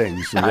official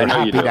things, and we're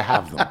happy to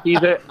have them.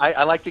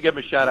 I like to give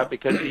him a shout out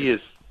because he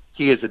is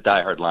a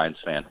diehard Lions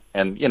fan,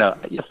 and you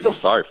feel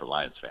sorry for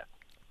Lions fans.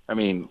 I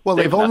mean, well,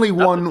 they've only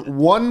won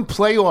one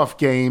playoff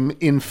game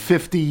in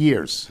 50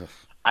 years.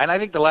 And I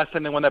think the last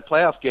time they won that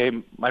playoff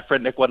game, my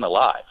friend Nick wasn't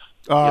alive.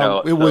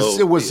 It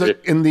was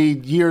in the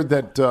year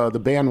that the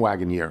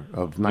bandwagon year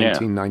of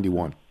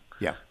 1991.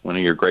 Yeah, one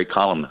of your great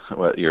column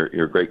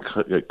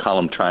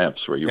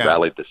triumphs where you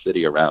rallied the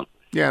city around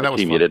that a was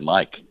team fun. you didn't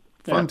like.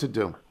 Fun to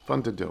do.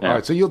 Yeah. All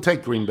right, so you'll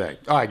take Green Bay.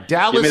 All right,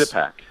 Dallas. Give me the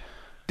Pack.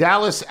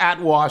 Dallas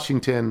at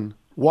Washington.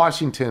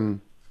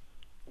 Washington.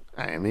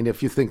 I mean,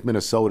 if you think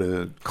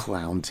Minnesota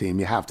clown team,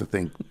 you have to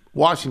think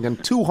Washington.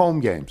 2 home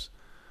games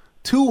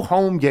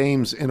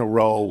in a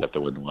row,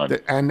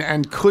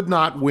 and could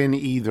not win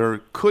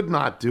either. Could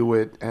not do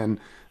it, and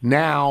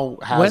now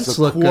has Wentz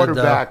a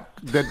quarterback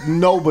that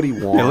nobody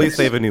wants. At least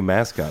they have a new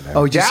mascot now.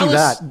 Oh, did you see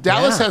that?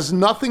 Dallas has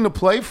nothing to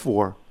play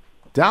for.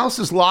 Dallas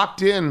is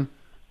locked in.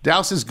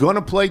 Dallas is going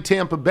to play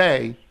Tampa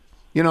Bay.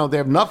 They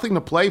have nothing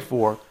to play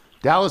for.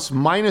 Dallas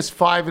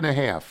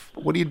 -5.5.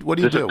 What do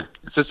you do?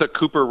 Is this a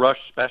Cooper Rush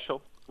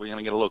special? We're going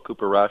to get a little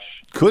Cooper Rush.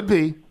 Could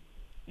be.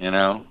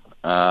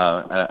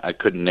 I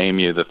couldn't name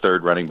you the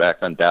third running back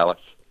on Dallas.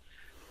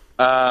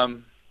 I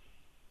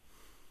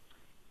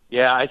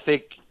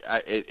think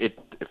it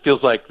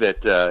feels like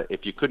that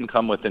if you couldn't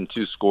come within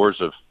 2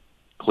 scores of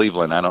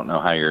Cleveland, I don't know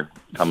how you're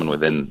coming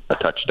within a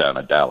touchdown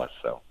of Dallas.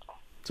 So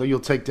you'll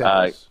take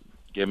Dallas.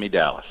 Give me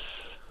Dallas.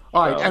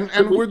 All right,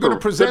 and we're going to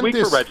present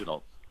this. For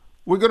Reginald.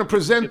 We're going to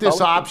present this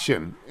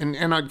option, and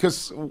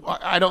because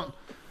I don't.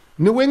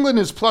 New England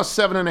is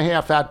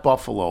 +7.5 at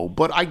Buffalo,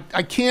 but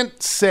I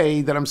can't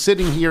say that I'm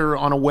sitting here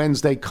on a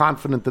Wednesday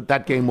confident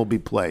that game will be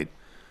played,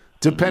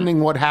 depending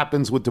what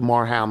happens with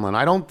Damar Hamlin.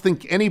 I don't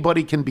think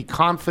anybody can be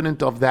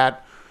confident of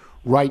that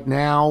right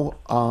now,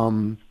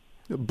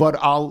 but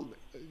I'll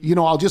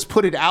just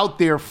put it out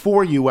there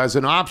for you as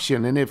an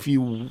option, and if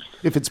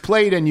it's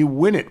played and you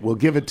win it, we'll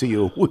give it to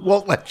you. We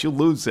won't let you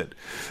lose it.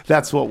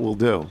 That's what we'll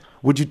do.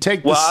 Would you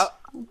take this?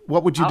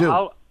 What would you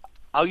do?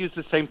 I'll use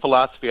the same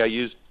philosophy I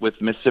used with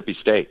Mississippi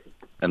State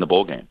in the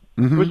bowl game.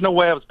 Mm-hmm. There was no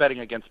way I was betting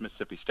against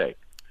Mississippi State.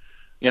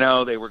 They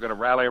were going to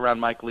rally around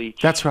Mike Leach.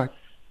 That's right.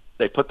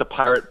 They put the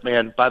Pirate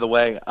man. By the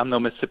way, I'm no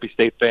Mississippi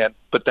State fan,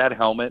 but that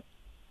helmet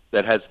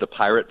that has the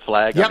Pirate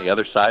flag on the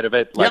other side of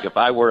it, if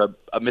I were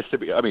a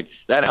Mississippi,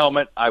 that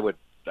helmet,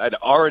 I'd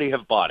already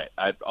have bought it.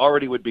 I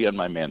already would be on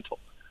my mantle.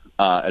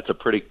 It's a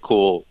pretty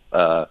cool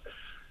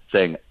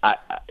thing.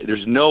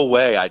 There's no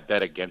way I'd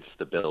bet against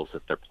the Bills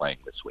if they're playing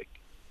this week.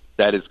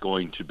 That is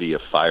going to be a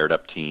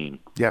fired-up team.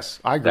 Yes,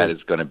 I agree. That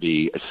is going to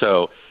be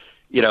so.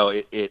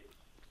 It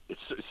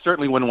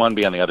certainly wouldn't want to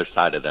be on the other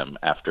side of them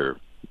after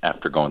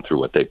going through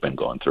what they've been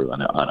going through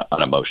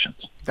on emotions.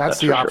 That's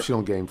the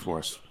optional game for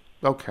us.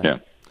 Okay. Yeah.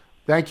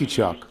 Thank you,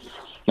 Chuck.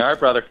 All right,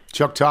 brother.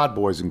 Chuck Todd,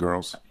 boys and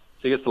girls.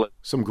 See you.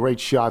 Some great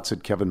shots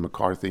at Kevin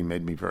McCarthy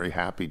made me very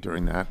happy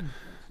during that.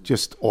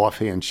 Just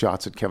offhand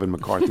shots at Kevin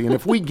McCarthy. And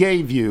if we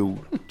gave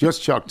you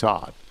just Chuck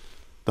Todd,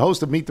 the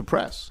host of Meet the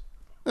Press,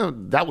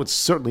 that would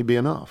certainly be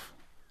enough.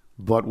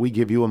 but we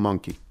give you a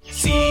monkey.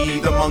 See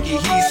the monkey,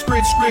 he's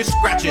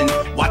scratching,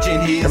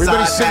 watching his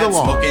Everybody sing iPad,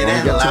 along smoking when we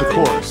and get to the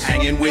laughing, chorus.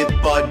 hanging with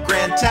Bud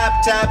Grant,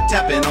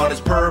 tapping on his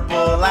purple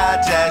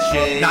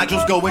attaché.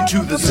 Nigel's going to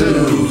the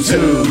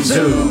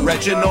zoo.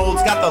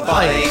 Reginald's got the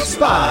Vice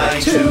Spy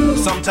too.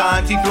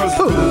 Sometimes he throws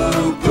poo.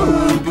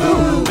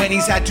 When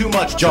he's had too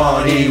much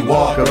Johnny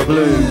Walker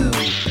Blue.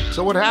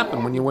 So what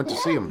happened when you went to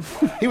see him?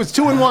 He was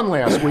 2-1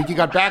 last week. He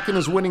got back in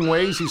his winning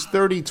ways. He's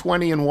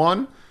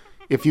 30-20-1.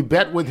 If you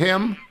bet with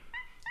him,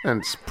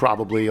 and it's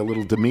probably a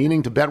little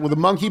demeaning to bet with a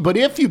monkey, but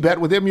if you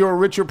bet with him, you're a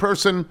richer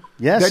person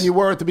than you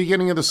were at the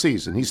beginning of the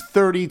season. He's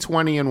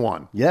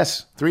 30-20-1.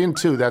 Yes.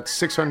 3-2, that's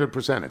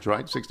 600%,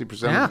 right?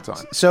 60% of the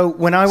time. So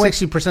when I went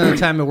 60% of the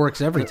time, it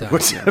works every time.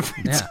 Works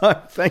every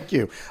time. Thank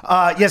you.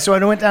 So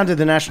I went down to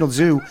the National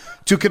Zoo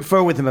to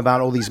confer with him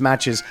about all these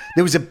matches.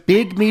 There was a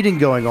big meeting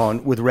going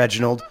on with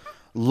Reginald.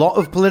 A lot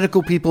of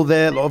political people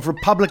there, a lot of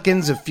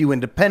Republicans, a few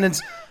independents.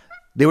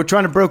 They were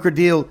trying to broker a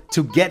deal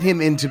to get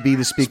him in to be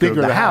the Speaker of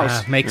the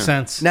House. Makes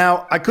sense.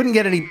 Now, I couldn't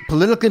get any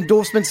political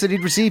endorsements that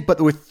he'd received, but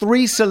there were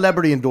 3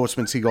 celebrity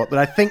endorsements he got that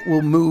I think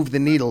will move the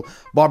needle.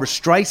 Barbara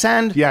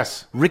Streisand.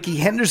 Yes. Ricky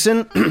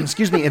Henderson.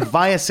 Excuse me. And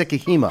Vaya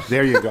Sikahima.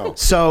 There you go.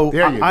 So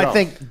I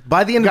think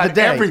by the end of the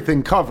day.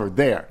 Everything covered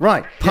there.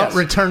 Right. Punt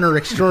returner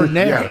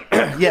extraordinaire.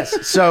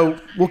 Yes. So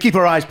we'll keep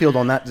our eyes peeled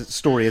on that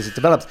story as it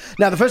develops.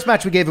 Now, the first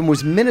match we gave him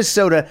was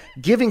Minnesota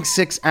giving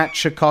 6 at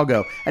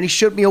Chicago. And he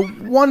showed me a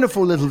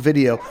wonderful little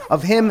video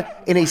of him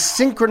in a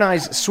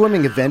synchronized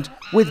swimming event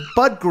with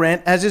Bud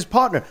Grant as his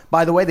partner.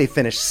 By the way, they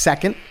finished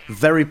second.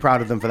 Very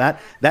proud of them for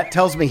that. That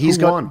tells me he's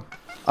got... won?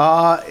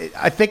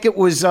 I think it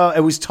was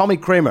Tommy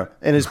Kramer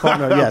and his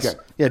partner. Yes, Okay.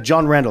 Yeah,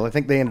 John Randall. I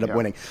think they ended up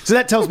winning. So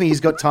that tells me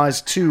he's got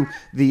ties to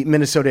the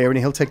Minnesota area, and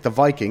he'll take the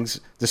Vikings,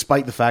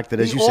 despite the fact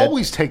that, as He you said,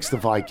 always takes the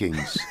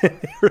Vikings. He's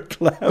got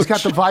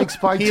the Vikes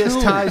by He has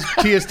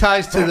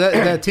ties to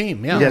that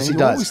team. Yeah. Yes, he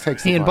does. Always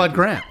takes He the and Bud Vikings.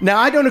 Grant. Now,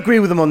 I don't agree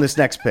with him on this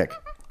next pick,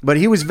 but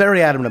he was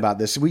very adamant about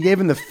this. We gave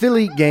him the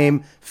Philly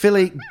game,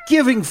 Philly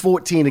giving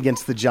 14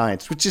 against the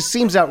Giants, which just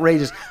seems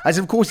outrageous. I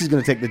said, of course he's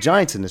going to take the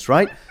Giants in this,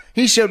 right?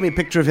 He showed me a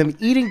picture of him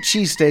eating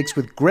cheesesteaks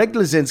with Greg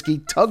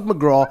Lazinski, Tug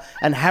McGraw,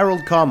 and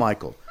Harold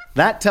Carmichael.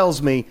 That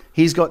tells me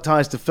he's got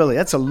ties to Philly.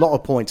 That's a lot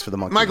of points for the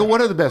monkey. Michael,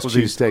 what are the best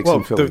cheesesteaks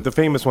in Philly? The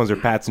famous ones are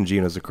Pat's and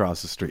Gino's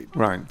across the street.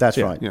 Right. That's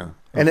Yeah. right. Yeah.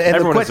 And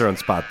Everyone has their own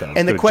spot, though.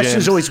 And the Go question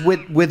is Jim's,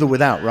 always with or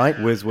without, right?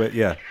 Whiz Wit,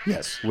 yeah.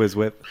 Yes. Whiz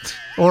Wit.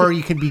 Or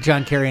you could be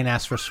John Kerry and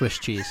ask for Swiss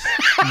cheese.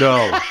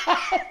 No.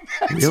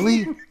 Really?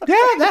 Yeah,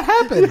 that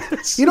happened.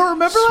 You don't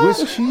remember that?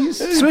 Swiss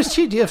cheese? Swiss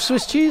cheese? Do you have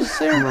Swiss cheese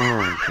there?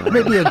 God.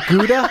 Maybe a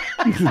Gouda?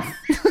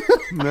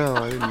 No,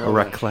 I didn't know.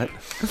 A raclette.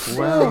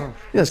 Well,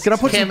 Yes. Can I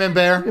put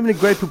Camembert? You have any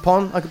Grey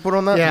Poupon I could put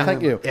on that? Yeah.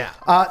 Thank you. Yeah.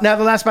 Now,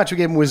 the last match we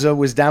gave him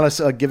was Dallas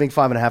giving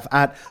 5.5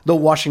 at the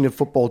Washington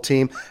football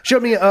team.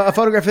 Showed me a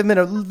photograph of him in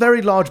a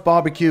very large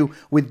barbecue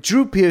with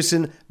Drew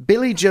Pearson,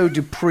 Billy Joe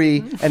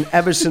Dupree, and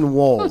Everson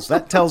Walls.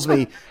 That tells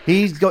me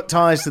he's got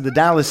ties to the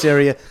Dallas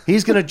area.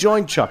 He's going to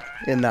join Chuck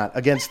in that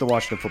against the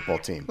Washington football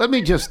team. let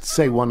me just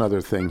say one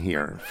other thing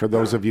here for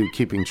those of you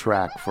keeping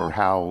track for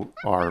how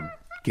our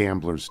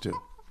gamblers do.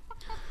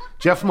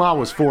 Jeff Ma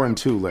was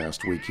 4-2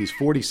 last week. He's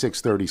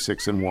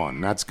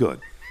 46-36-1. That's good.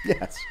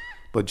 Yes.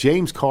 But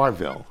James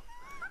Carville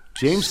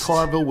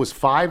was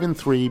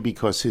 5-3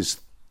 because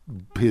his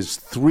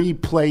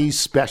 3-play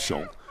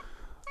special,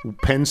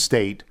 Penn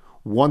State,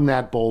 won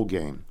that bowl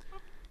game.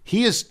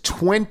 He is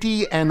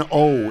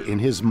 20-0 in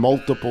his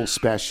multiple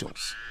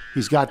specials.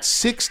 He's got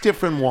 6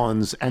 different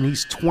ones, and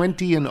he's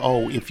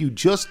 20-0. If you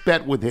just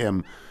bet with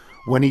him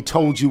when he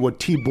told you what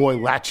T-Boy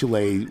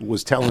Latulay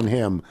was telling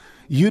him,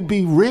 you'd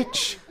be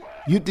rich.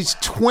 It's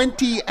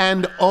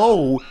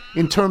 20-0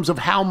 in terms of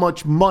how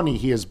much money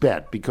he has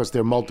bet because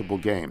they're multiple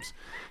games.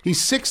 He's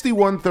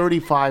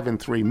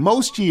 61-35-3.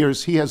 Most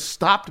years he has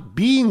stopped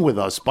being with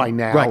us by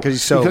now, Right,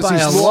 because he's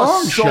lost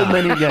long so shot.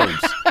 many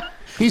games.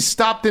 He's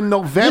stopped in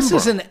November. This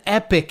is an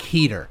epic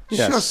heater. It's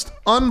just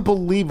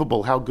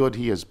unbelievable how good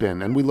he has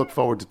been, and we look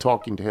forward to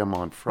talking to him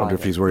on I Friday. wonder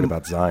if he's worried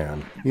about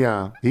Zion.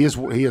 Yeah, he is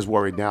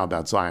worried now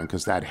about Zion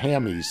because that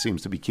hammy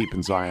seems to be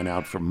keeping Zion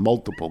out for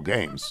multiple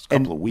games, a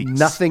couple of weeks.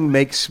 Nothing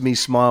makes me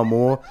smile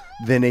more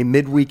than a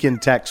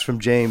midweekend text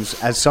from James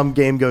as some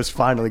game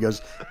finally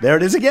goes, there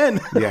it is again.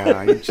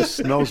 Yeah, he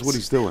just knows what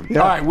he's doing.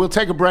 All right, we'll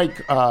take a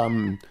break.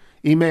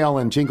 Email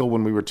and jingle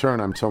when we return.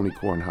 I'm Tony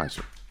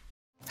Kornheiser.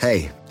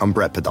 Hey, I'm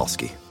Brett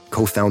Podolsky,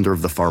 co-founder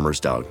of The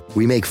Farmer's Dog.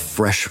 We make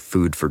fresh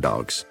food for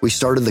dogs. We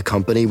started the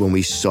company when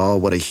we saw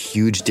what a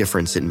huge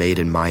difference it made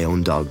in my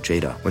own dog,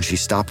 Jada, when she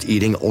stopped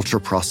eating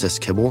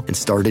ultra-processed kibble and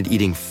started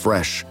eating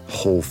fresh,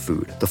 whole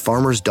food. The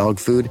Farmer's Dog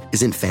food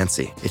isn't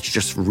fancy. It's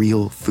just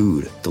real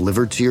food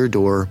delivered to your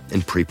door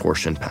in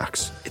pre-portioned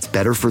packs. It's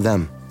better for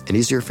them and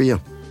easier for you.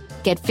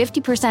 Get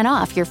 50%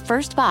 off your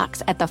first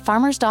box at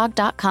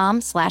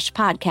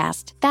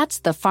thefarmersdog.com/podcast. That's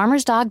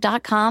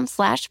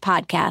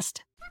thefarmersdog.com/podcast.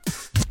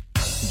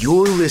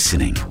 You're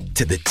listening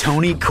to The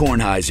Tony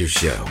Kornheiser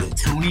Show. The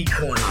Tony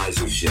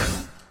Kornheiser Show.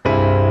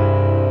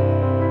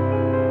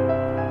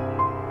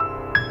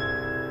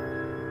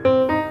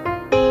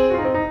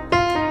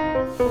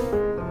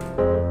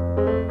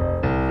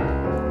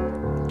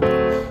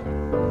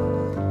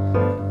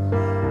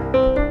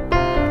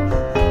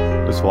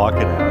 Just walk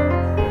it out.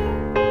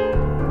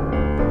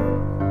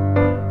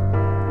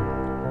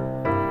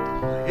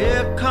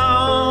 Here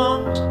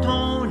comes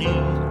Tony,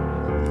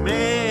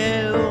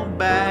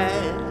 mailbag.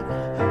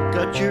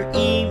 Got your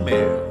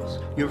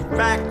emails, your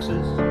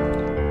faxes,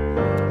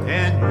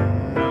 and your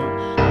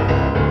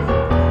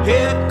notes.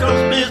 Here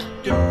comes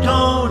Mr.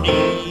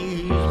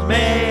 Tony's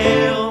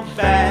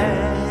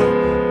mailbag.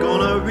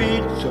 Gonna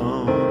read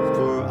some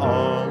for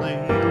all of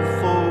you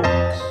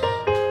folks.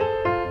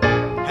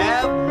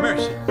 Have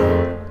mercy.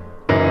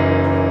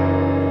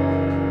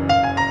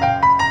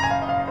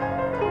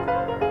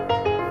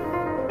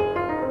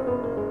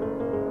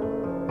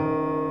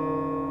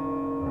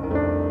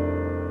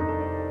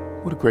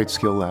 What a great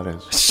skill that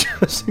is.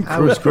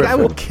 I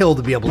will kill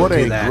to be able What to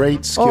do a that.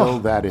 great skill Oh,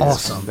 that is.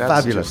 awesome.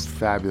 That's Fabulous. just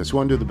fabulous. You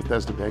want to do the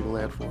Bethesda Bagel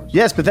ad for us?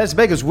 Yes, Bethesda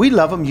Bagels. We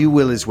love them. You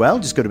will as well.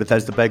 Just go to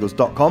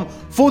BethesdaBagels.com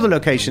for the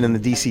location in the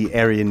DC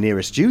area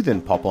nearest you. Then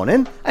pop on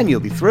in and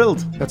you'll be thrilled.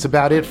 That's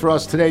about it for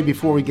us today.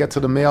 Before we get to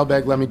the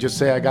mailbag, let me just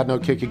say I got no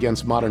kick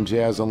against modern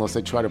jazz unless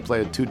they try to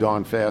play it too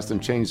darn fast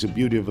and change the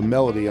beauty of a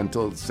melody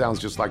until it sounds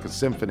just like a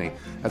symphony.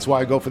 That's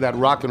why I go for that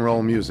rock and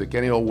roll music.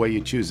 Any old way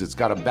you choose it. It's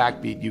got a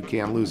backbeat. You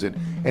can't lose it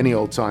any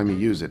old time you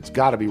use it. It's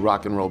got to be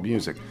rock and roll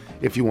music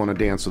if you want to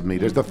dance with me.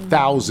 There's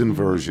 1,000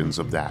 versions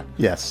of that.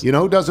 Yes. You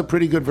know who does a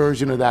pretty good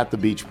version of that? The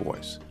Beach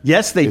Boys.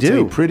 Yes, they It's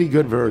do. a pretty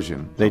good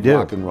version They of do.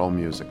 rock and roll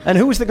music. And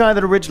who was the guy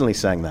that originally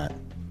sang that?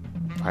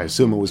 I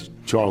assume it was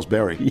Charles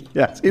Berry.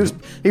 Yes, he was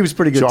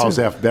pretty good Charles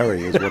too. F.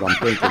 Berry is what I'm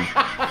thinking.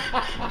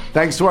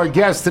 Thanks to our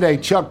guests today,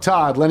 Chuck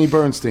Todd, Lenny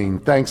Bernstein.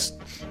 Thanks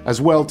as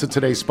well to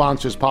today's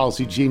sponsors,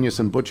 Policy Genius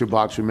and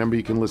ButcherBox. Remember,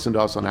 you can listen to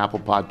us on Apple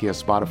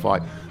Podcasts,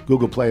 Spotify,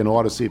 Google Play, and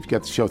Odyssey. If you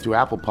get the show through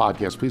Apple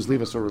Podcasts, please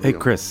leave us a review. Hey,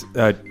 Chris,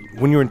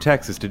 when you were in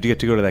Texas, did you get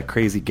to go to that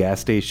crazy gas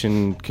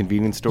station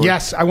convenience store?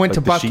 Yes, I went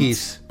Like to the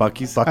Buc-ee's. Sheetz?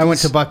 Buc-ee's? I went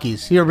to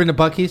Buc-ee's. You ever been to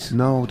Buc-ee's?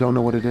 No, don't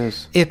know what it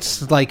is.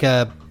 It's like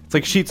a... It's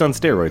like Sheetz on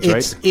steroids,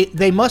 right?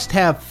 They must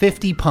have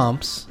 50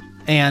 pumps,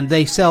 and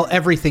they sell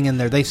everything in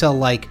there. They sell,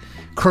 like,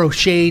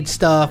 crocheted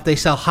stuff. They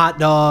sell hot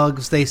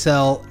dogs. They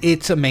sell...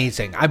 It's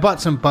amazing. I bought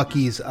some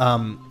Buc-ee's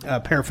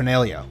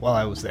paraphernalia while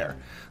I was there.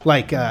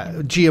 Like,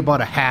 Gia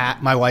bought a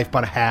hat. My wife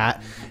bought a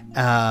hat.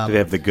 Do they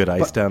have the good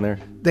ice down there?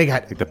 They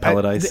got like the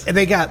pellet ice.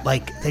 They got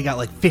like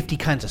 50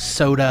 kinds of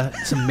soda.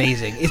 It's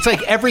amazing. It's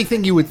like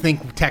everything you would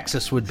think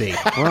Texas would be.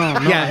 Wow,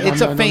 no, yeah,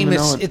 it's I a famous.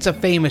 know it. It's a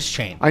famous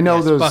chain. I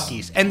know those-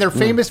 Buc-ee's, and they're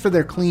famous for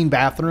their clean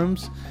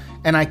bathrooms.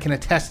 And I can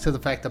attest to the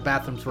fact the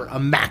bathrooms were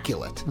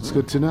immaculate. That's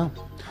good to know.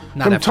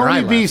 Not From after I Tony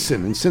left.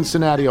 Beeson in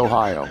Cincinnati,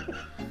 Ohio.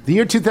 The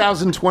year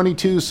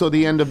 2022 saw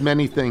the end of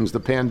many things: the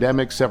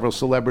pandemic, several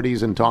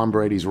celebrities, and Tom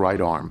Brady's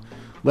right arm.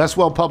 Less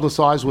well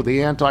publicized with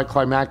the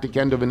anticlimactic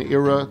end of an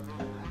era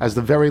as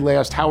the very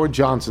last Howard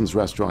Johnson's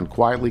restaurant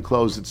quietly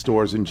closed its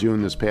doors in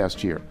June this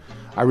past year.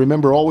 I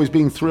remember always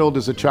being thrilled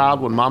as a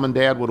child when Mom and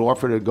Dad would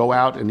offer to go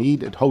out and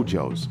eat at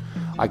Hojo's.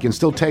 I can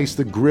still taste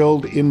the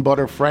grilled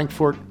in-butter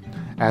Frankfurt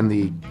and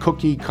the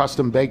cookie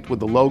custom baked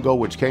with the logo,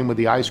 which came with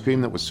the ice cream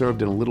that was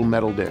served in a little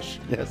metal dish.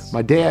 Yes.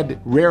 My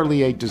dad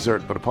rarely ate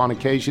dessert, but upon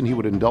occasion he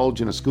would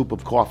indulge in a scoop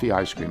of coffee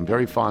ice cream.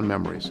 Very fond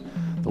memories.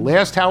 The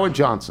last Howard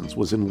Johnson's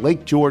was in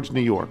Lake George,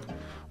 New York.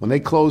 When they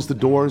closed the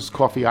doors,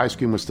 coffee ice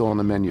cream was still on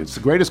the menu. It's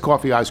the greatest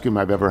coffee ice cream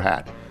I've ever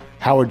had.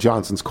 Howard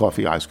Johnson's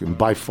coffee ice cream,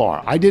 by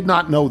far. I did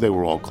not know they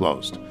were all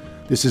closed.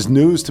 This is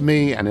news to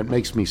me, and it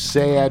makes me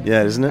sad.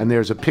 Yeah, isn't it? And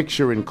there's a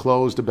picture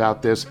enclosed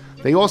about this.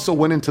 They also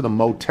went into the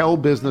motel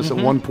business at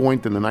one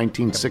point in the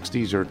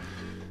 1960s or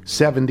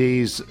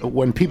 70s.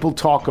 When people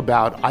talk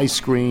about ice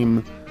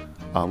cream,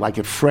 like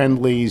at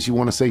Friendly's, you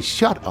want to say,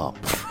 shut up,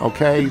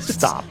 okay?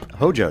 Stop.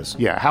 Hojo's.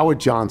 Yeah, Howard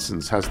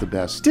Johnson's has the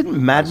best.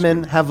 Didn't Mad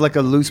Men have like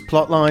a loose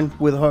plot line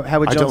with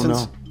Howard I don't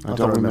Johnson's? know. I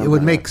don't remember. It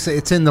would make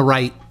it's in the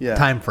right Yeah.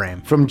 time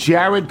frame. From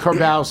Jared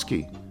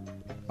Karbowski.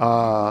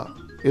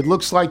 It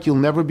looks like you'll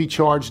never be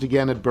charged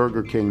again at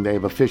Burger King. They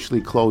have officially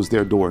closed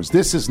their doors.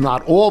 This is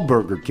not all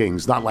Burger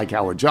Kings, not like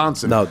Howard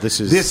Johnson. No, this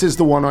is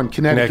the one on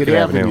Connecticut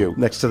Avenue.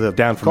 next to the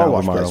Down from car Mount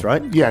wash Lamoille. place,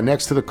 right? Yeah,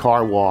 next to the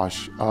car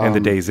wash. And the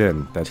Days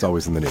Inn. That's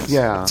always in the news.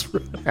 Yeah,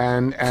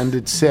 and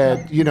it said,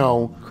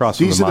 Across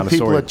from these the are the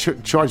people Montessori.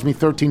 that charged me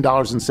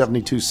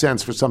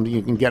 $13.72 for something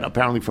you can get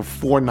apparently for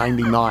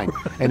 $4.99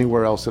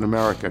 anywhere else in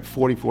America at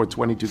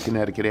 4422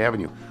 Connecticut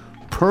Avenue.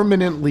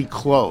 Permanently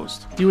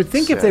closed. You would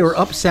think if they were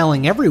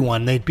upselling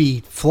everyone, they'd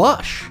be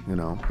flush.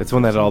 It's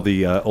one that had all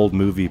the old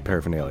movie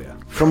paraphernalia.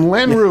 From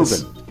Len Rubin.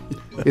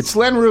 It's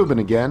Len Rubin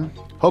again.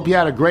 Hope you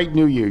had a great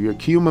New Year. Your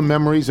Cuma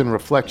memories and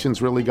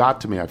reflections really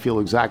got to me. I feel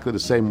exactly the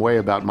same way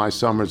about my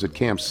summers at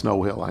Camp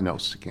Snow Hill. I know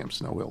Camp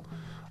Snow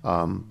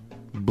Hill.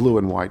 Blue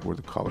and white were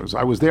the colors.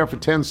 I was there for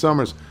 10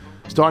 summers,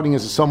 starting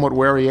as a somewhat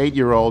wary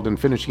 8-year-old and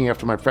finishing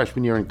after my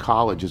freshman year in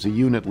college as a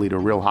unit leader,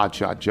 real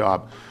hotshot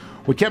job.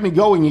 What kept me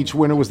going each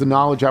winter was the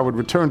knowledge I would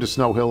return to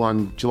Snow Hill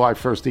on July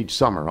 1st each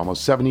summer.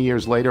 Almost 70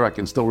 years later, I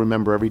can still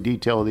remember every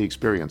detail of the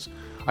experience.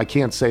 I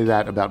can't say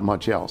that about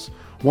much else.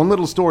 One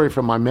little story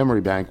from my memory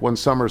bank. One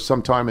summer,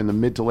 sometime in the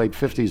mid to late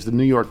 50s, the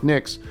New York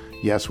Knicks,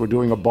 yes, we're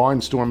doing a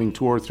barnstorming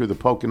tour through the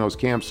Poconos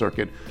camp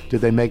circuit.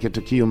 Did they make it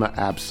to Kiuma?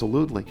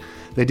 Absolutely.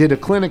 They did a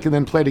clinic and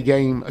then played a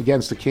game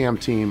against the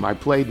camp team. I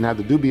played and had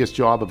the dubious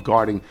job of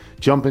guarding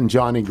Jumpin'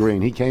 Johnny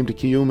Green. He came to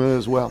Kiuma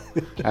as well,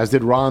 as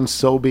did Ron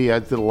Sobey,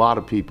 as did a lot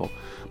of people.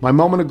 My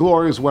moment of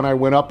glory is when I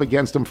went up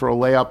against him for a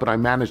layup and I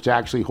managed to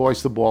actually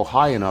hoist the ball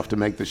high enough to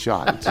make the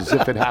shot. It's as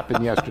if it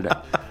happened yesterday.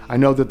 I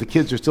know that the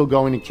kids are still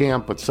going to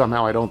camp, but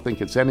somehow I don't think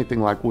it's anything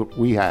like what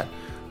we had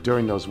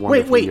during those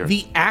wonderful years.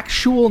 The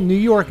actual New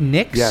York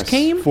Knicks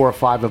came? 4 or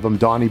 5 of them.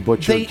 Donnie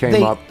Butcher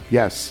came up.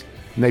 Yes.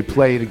 And they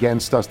played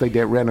against us. They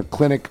ran a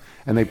clinic,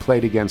 and they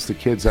played against the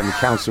kids on the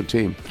counselor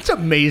team. It's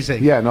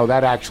amazing. Yeah, no,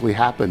 that actually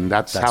happened.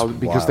 That's how,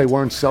 because wild. they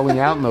weren't selling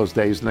out in those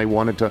days, and they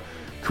wanted to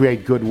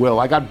create goodwill.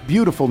 I got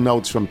beautiful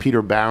notes from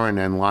Peter Barron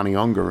and Lonnie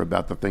Unger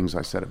about the things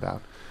I said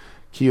about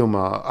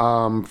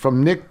Kiuma.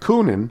 From Nick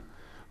Coonan,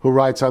 who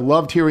writes, I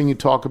loved hearing you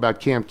talk about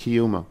Camp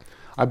Kiuma.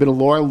 I've been a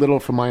loyal Little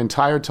for my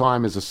entire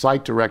time as a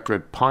site director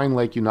at Pine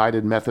Lake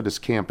United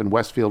Methodist Camp in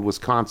Westfield,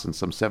 Wisconsin,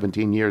 some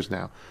 17 years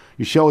now.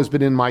 Your show has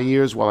been in my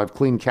ears while I've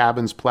cleaned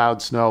cabins,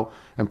 plowed snow,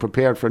 and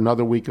prepared for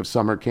another week of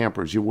summer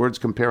campers. Your words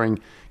comparing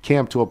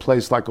camp to a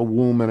place like a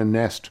womb and a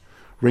nest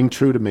ring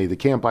true to me. The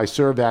camp I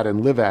serve at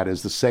and live at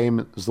is the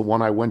same as the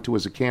one I went to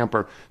as a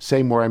camper,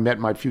 same where I met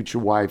my future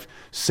wife,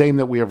 same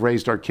that we have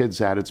raised our kids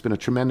at. It's been a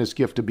tremendous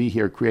gift to be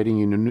here,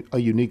 creating a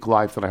unique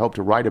life that I hope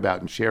to write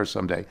about and share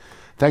someday.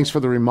 Thanks for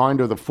the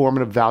reminder of the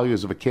formative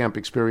values of a camp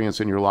experience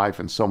in your life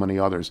and so many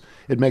others.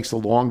 It makes the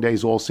long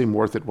days all seem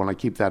worth it when I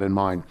keep that in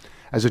mind.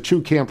 As a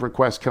true camp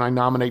request, can I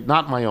nominate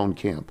not my own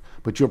camp,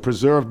 but your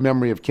preserved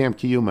memory of Camp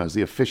Kiuma as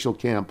the official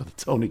camp of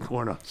the Tony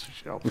Kornheiser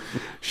Show?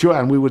 Sure,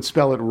 and we would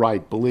spell it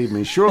right, believe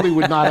me. Surely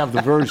would not have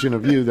the version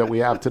of you that we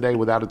have today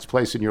without its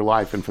place in your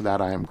life, and for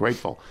that I am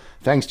grateful.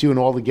 Thanks to you and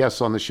all the guests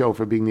on the show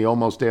for being the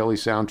almost daily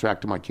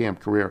soundtrack to my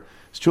camp career.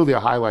 It's truly a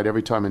highlight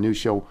every time a new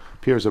show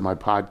appears on my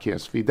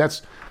podcast feed.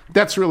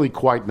 That's really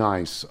quite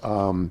nice.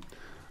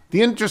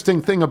 The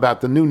interesting thing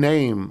about the new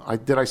name,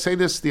 did I say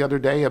this the other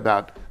day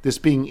about this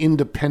being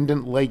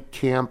Independent Lake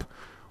Camp?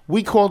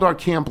 We called our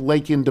camp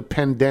Lake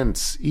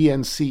Independence,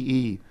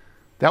 E-N-C-E.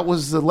 That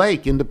was the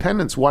lake,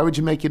 Independence. Why would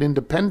you make it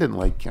Independent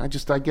Lake? I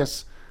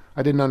guess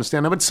I didn't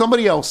understand that. But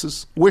somebody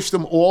else's. Wish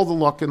them all the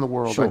luck in the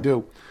world. Sure. I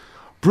do.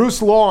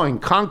 Bruce Law in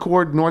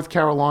Concord, North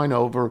Carolina,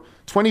 over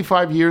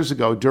 25 years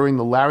ago during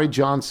the Larry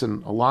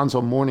Johnson,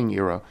 Alonzo Mourning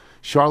era,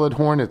 Charlotte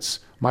Hornets,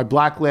 my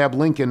black lab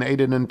Lincoln ate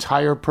an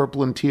entire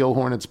purple and teal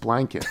Hornets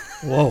blanket.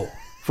 Whoa.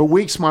 For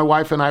weeks, my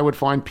wife and I would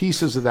find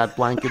pieces of that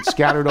blanket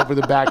scattered over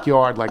the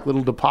backyard like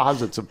little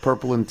deposits of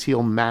purple and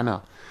teal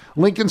manna.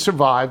 Lincoln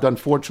survived.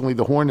 Unfortunately,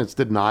 the Hornets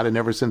did not, and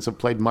ever since have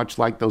played much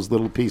like those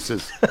little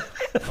pieces.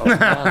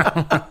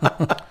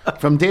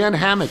 From Dan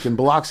Hammock in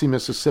Biloxi,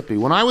 Mississippi.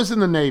 When I was in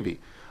the Navy,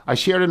 I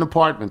shared an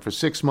apartment for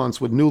 6 months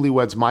with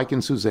newlyweds Mike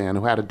and Suzanne,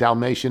 who had a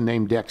Dalmatian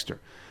named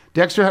Dexter.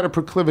 Dexter had a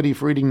proclivity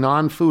for eating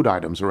non-food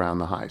items around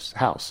the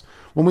house.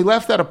 When we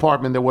left that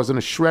apartment, there wasn't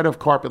a shred of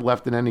carpet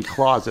left in any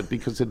closet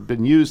because it had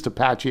been used to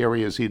patch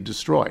areas he had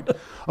destroyed.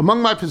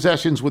 Among my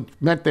possessions, which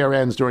met their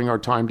ends during our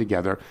time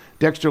together,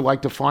 Dexter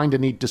liked to find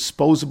and eat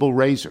disposable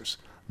razors.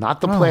 Not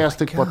the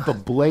plastic, but the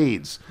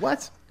blades.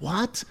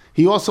 What?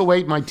 He also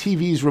ate my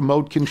TV's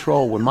remote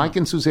control. When Mike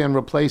and Suzanne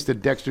replaced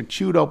it, Dexter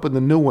chewed open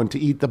the new one to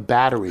eat the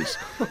batteries.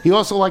 He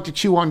also liked to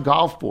chew on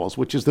golf balls,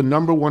 which is the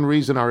number one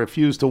reason I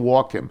refused to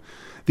walk him.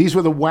 These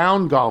were the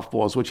wound golf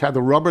balls, which had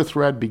the rubber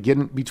thread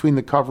between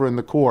the cover and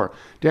the core.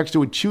 Dexter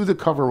would chew the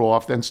cover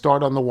off, then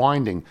start on the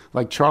winding.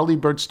 Like Charlie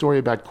Bird's story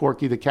about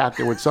Corky the cat,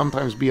 there would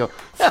sometimes be a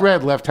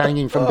thread left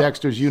hanging from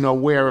Dexter's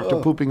you-know-where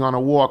after pooping on a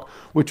walk,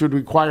 which would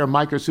require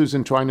Mike or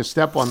Susan trying to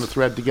step on the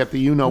thread to get the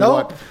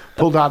you-know-what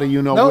pulled out of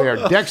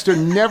you-know-where. Dexter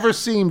never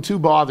seemed too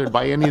bothered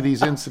by any of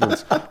these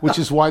incidents, which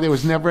is why there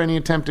was never any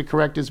attempt to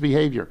correct his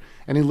behavior.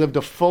 And he lived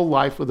a full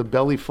life with a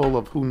belly full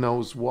of who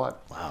knows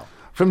what. Wow.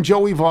 From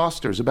Joey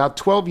Vosters, about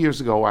 12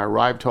 years ago, I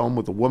arrived home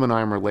with a woman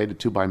I am related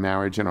to by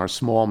marriage and our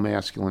small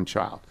masculine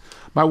child.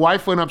 My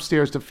wife went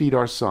upstairs to feed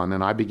our son,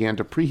 and I began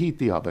to preheat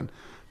the oven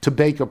to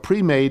bake a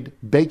pre-made,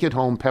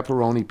 bake-at-home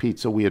pepperoni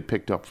pizza we had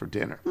picked up for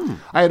dinner.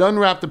 I had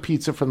unwrapped the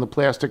pizza from the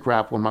plastic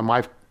wrap when my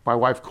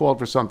wife called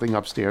for something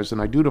upstairs,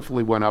 and I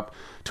dutifully went up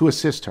to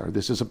assist her.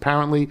 This is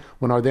apparently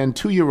when our then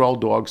 2-year-old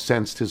dog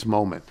sensed his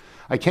moment.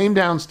 I came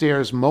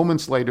downstairs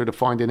moments later to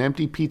find an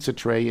empty pizza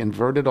tray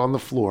inverted on the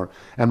floor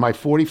and my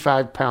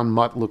 45-pound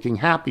mutt looking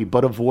happy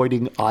but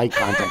avoiding eye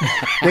contact.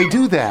 They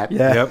do that.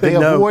 Yeah. Yep. They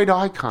avoid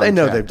eye contact. They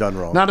know they've done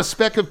wrong. Not a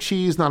speck of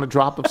cheese, not a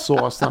drop of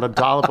sauce, not a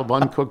dollop of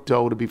uncooked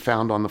dough to be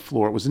found on the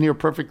floor. It was a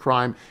near-perfect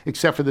crime,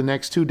 except for the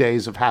next 2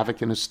 days of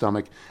havoc in his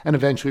stomach and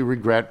eventually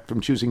regret from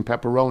choosing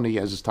pepperoni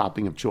as his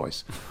topping of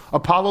choice.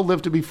 Apollo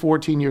lived to be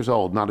 14 years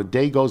old. Not a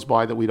day goes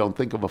by that we don't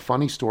think of a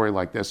funny story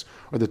like this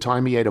or the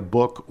time he ate a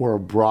book or a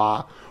bra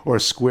or a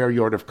square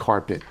yard of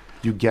carpet.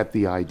 You get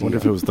the idea. I wonder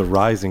if it was the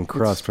rising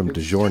crust from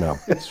DiGiorno.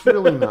 It's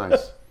really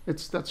nice.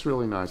 That's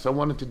really nice. I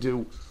wanted to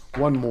do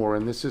one more,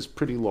 and this is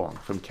pretty long,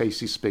 from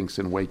Casey Spinks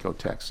in Waco,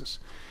 Texas.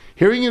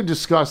 Hearing you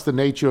discuss the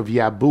nature of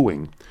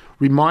yabooing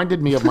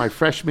reminded me of my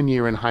freshman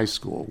year in high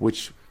school,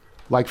 which,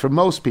 like for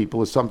most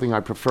people, is something I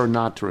prefer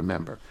not to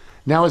remember.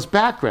 Now, as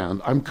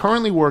background, I'm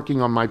currently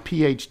working on my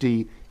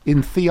PhD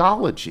in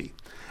theology.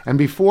 And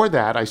before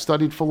that, I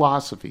studied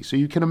philosophy. So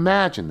you can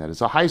imagine that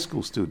as a high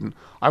school student,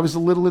 I was a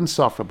little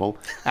insufferable,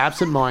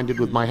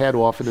 absent-minded with my head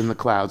often in the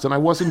clouds, and I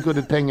wasn't good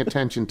at paying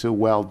attention to,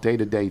 well,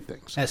 day-to-day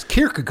things. As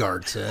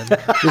Kierkegaard said.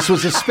 This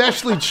was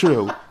especially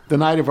true the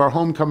night of our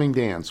homecoming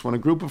dance, when a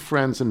group of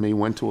friends and me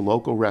went to a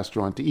local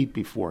restaurant to eat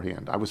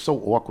beforehand. I was so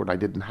awkward I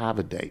didn't have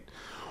a date.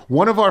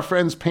 One of our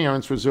friends'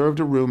 parents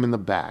reserved a room in the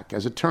back.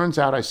 As it turns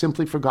out, I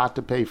simply forgot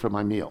to pay for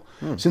my meal.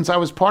 Since I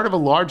was part of a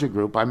larger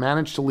group, I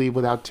managed to leave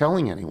without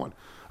telling anyone.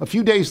 A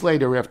few days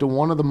later, after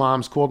one of the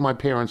moms called my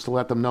parents to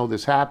let them know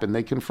this happened,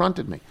 they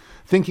confronted me,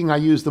 thinking I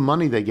used the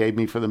money they gave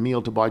me for the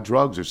meal to buy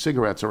drugs or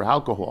cigarettes or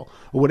alcohol,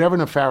 or whatever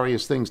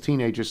nefarious things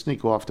teenagers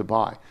sneak off to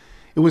buy.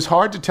 It was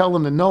hard to tell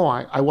them that no,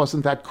 I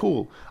wasn't that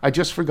cool. I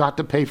just forgot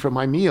to pay for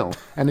my meal,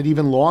 and had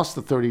even lost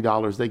the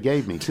 $30 they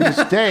gave me. To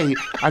this day,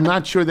 I'm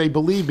not sure they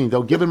believe me,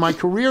 though given my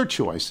career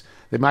choice,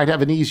 they might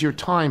have an easier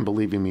time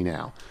believing me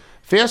now.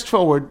 Fast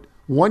forward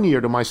 1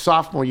 year to my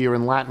sophomore year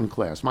in Latin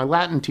class. My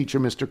Latin teacher,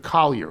 Mr.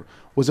 Collier,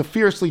 was a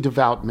fiercely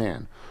devout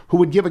man who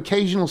would give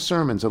occasional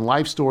sermons and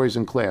life stories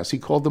in class. He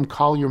called them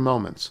Collier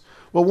moments.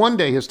 Well, one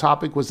day his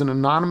topic was an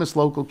anonymous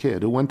local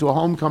kid who went to a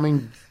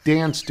homecoming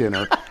dance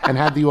dinner and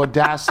had the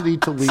audacity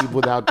to leave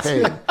without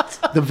paying.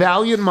 The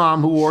valiant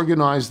mom who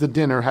organized the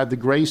dinner had the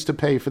grace to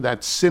pay for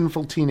that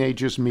sinful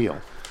teenager's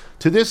meal.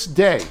 To this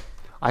day,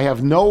 I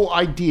have no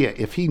idea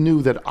if he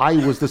knew that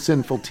I was the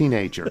sinful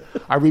teenager.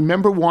 I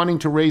remember wanting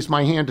to raise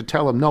my hand to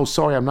tell him, no,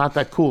 sorry, I'm not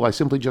that cool. I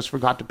simply just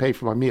forgot to pay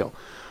for my meal.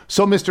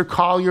 So, Mr.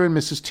 Collier and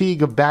Mrs.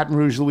 Teague of Baton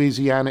Rouge,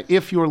 Louisiana,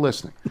 if you're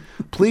listening,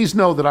 please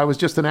know that I was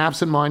just an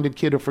absent-minded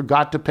kid who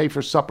forgot to pay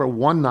for supper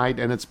one night,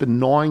 and it's been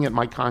gnawing at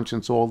my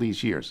conscience all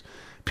these years.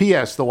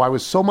 P.S., though I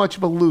was so much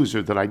of a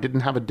loser that I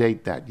didn't have a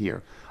date that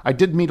year, I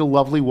did meet a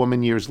lovely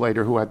woman years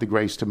later who had the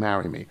grace to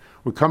marry me.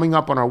 We're coming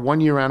up on our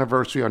 1-year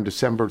anniversary on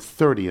December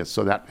 30th,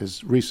 so that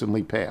has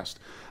recently passed.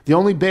 The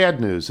only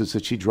bad news is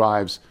that she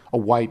drives a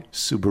white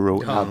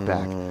Subaru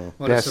Outback.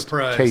 What a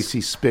surprise.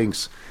 Casey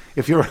Spinks.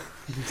 If you're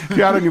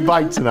out on your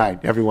bike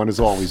tonight, everyone,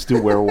 as always,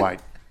 do wear white.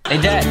 Hey,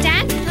 Dad.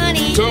 Dad,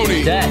 honey.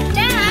 Tony. Dad.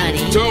 Dad,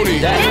 honey. Tony.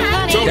 Dad,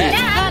 honey. Tony. Dad,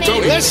 honey.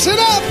 Tony. Listen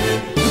up.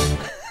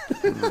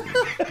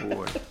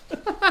 Boy.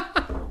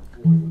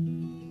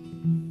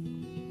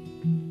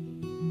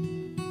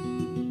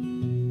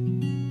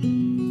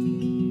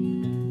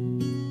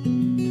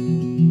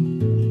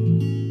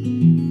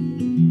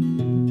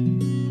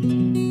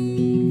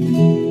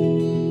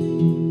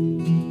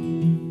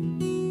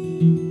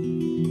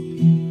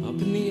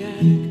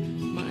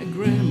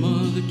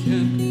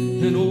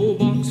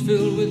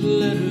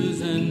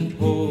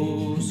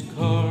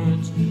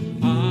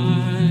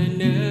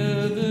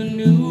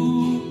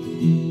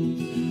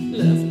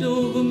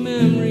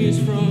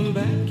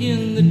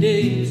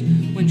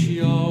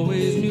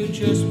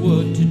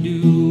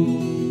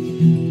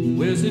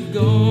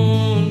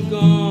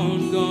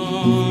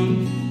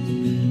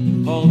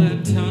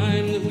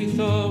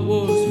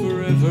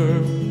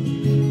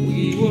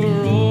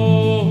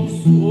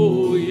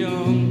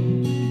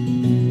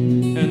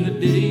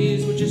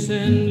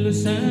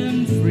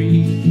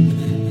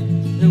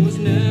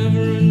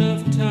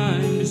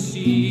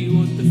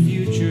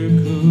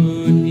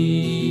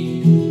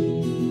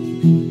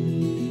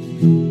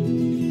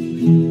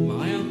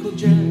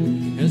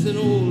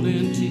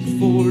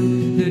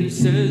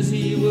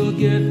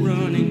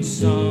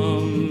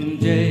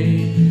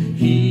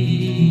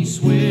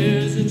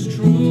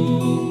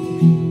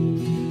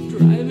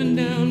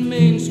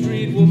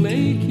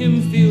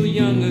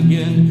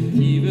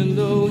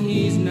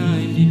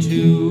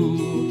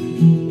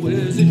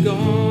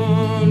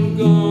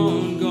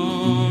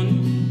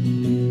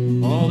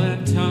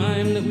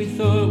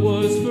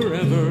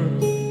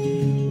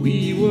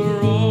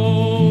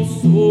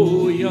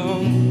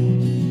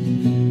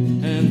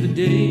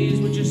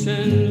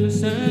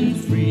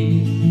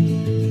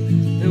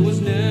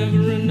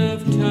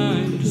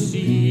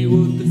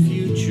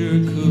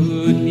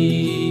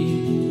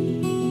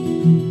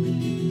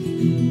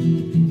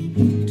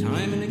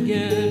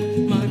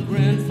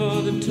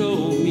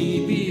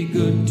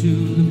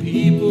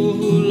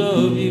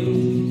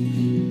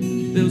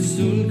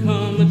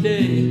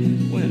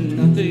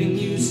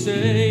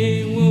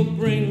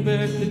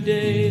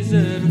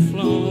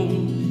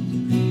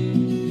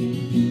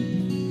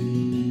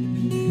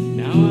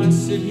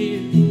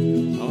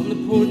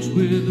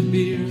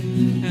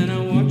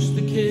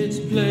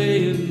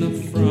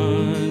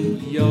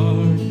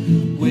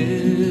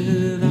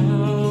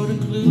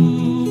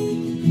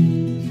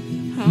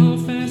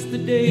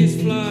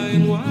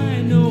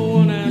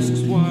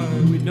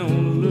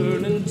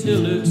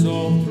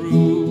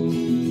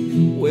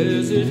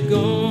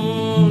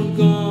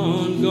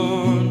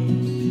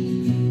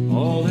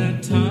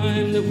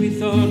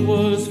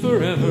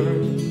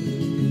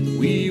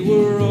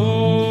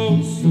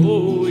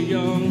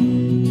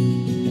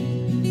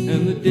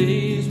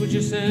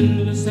 just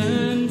endless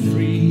and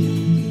free.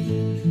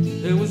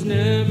 There was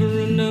never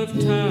enough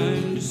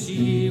time to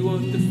see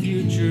what the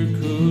future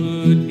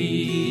could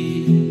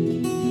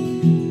be.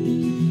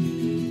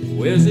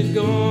 Where's it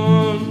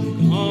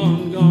gone,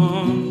 gone,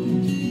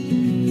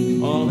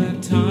 gone? All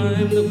that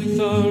time that we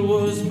thought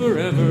was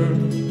forever.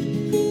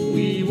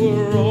 We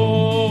were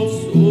all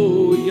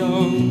so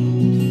young,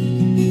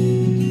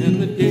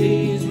 and the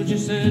days were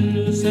just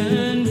endless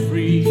and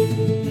free.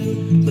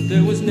 But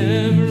there was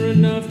never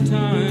enough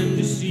time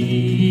to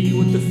see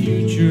what the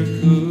future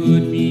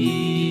could be.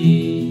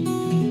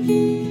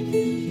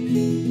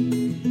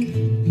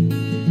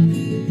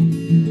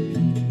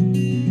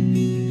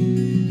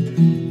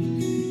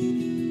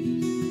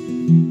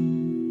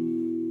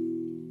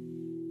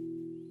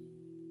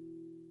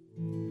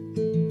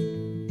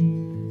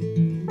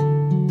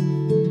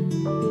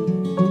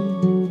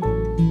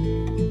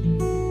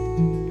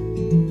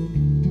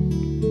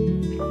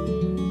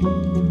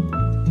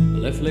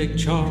 Lake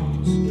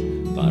Charles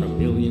about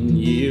 1,000,000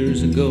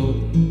 years ago,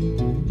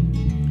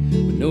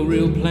 with no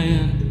real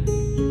plan,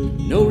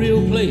 no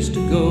real place to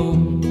go.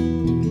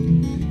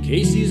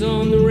 Casey's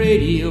on the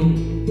radio,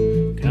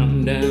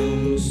 counting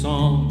down the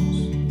songs.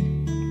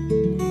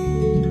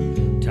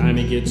 Time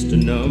he gets to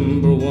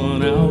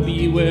 #1, I'll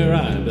be where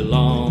I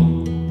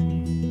belong.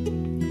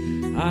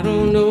 I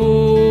don't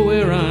know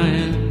where I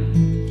am,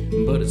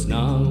 but it's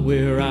not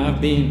where I've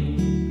been.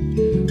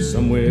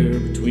 Somewhere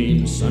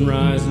between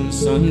sunrise and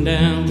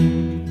sundown.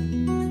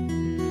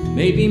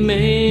 Maybe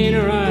Maine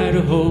or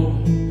Idaho,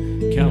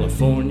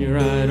 California,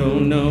 I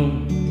don't know.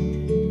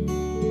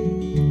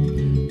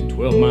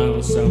 12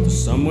 miles south of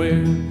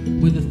somewhere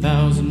with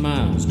 1,000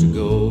 miles to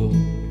go.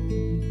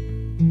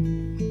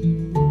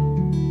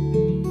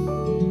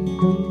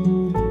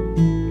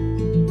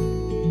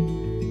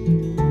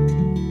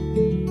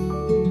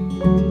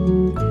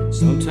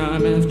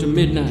 Sometime after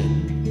midnight,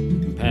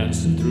 I'm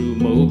passing through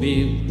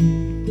Mobile.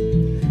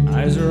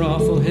 Eyes are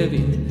awful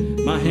heavy,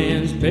 my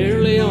hands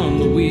barely on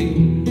the wheel.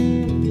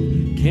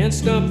 Can't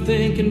stop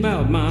thinking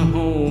about my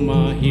home,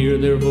 I hear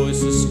their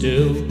voices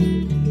still.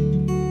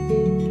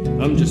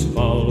 I'm just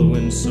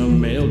following some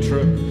mail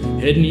truck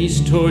heading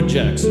east toward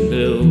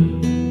Jacksonville.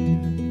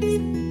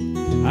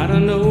 I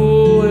don't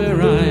know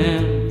where I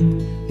am,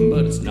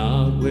 but it's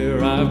not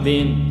where I've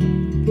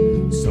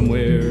been.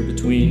 Somewhere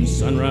between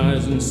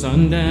sunrise and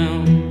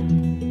sundown.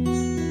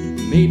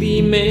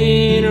 Maybe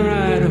Maine or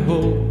Idaho,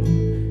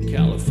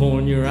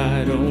 California,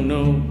 I don't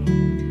know.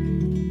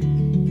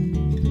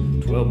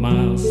 12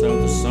 miles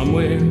south of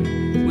somewhere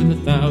with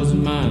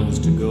 1,000 miles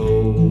to go.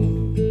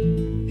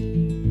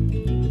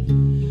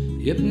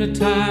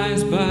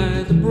 Hypnotized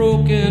by the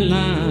broken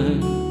line,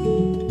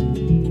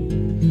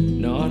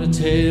 not a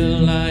tail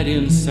light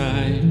in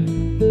sight.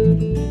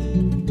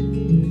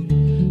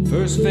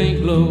 First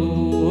faint glow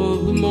of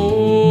the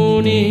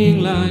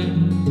morning light.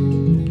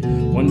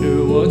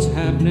 Wonder what's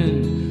happening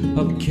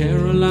up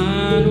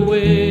Carolina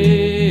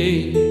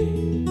way.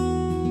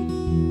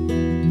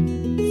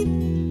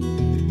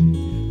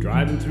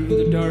 Driving through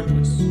the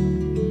darkness,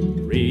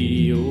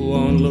 radio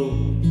on low.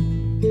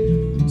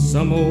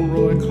 Some old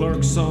Roy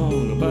Clark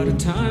song about a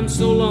time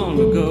so long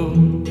ago.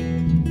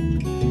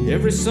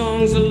 Every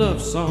song's a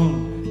love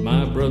song,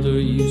 my brother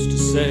used to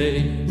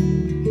say.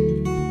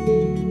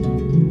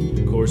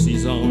 Of course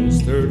he's on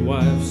his third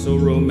wife, so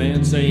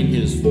romance ain't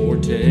his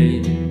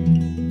forte.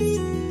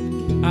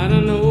 I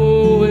don't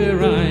know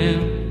where I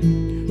am,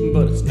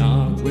 but it's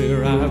not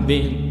where I've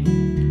been.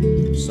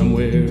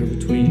 Somewhere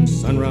between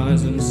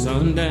sunrise and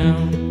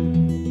sundown.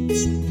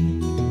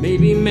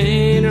 Maybe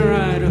Maine or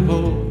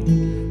Idaho,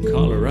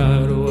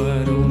 Colorado,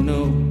 I don't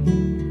know.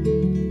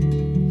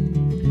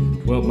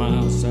 12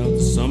 miles south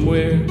of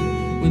somewhere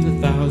with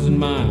 1,000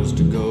 miles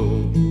to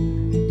go.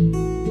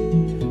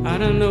 I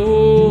don't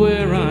know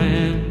where I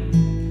am,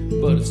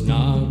 but it's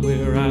not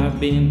where I've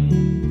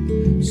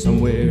been.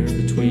 Somewhere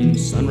between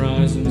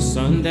sunrise and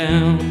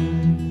sundown.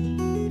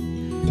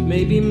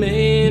 Maybe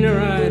Maine or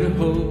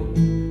Idaho,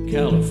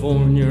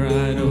 California,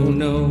 I don't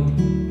know.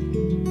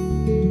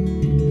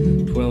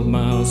 12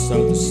 miles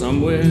south of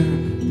somewhere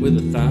with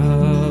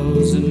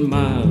 1,000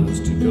 miles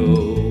to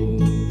go.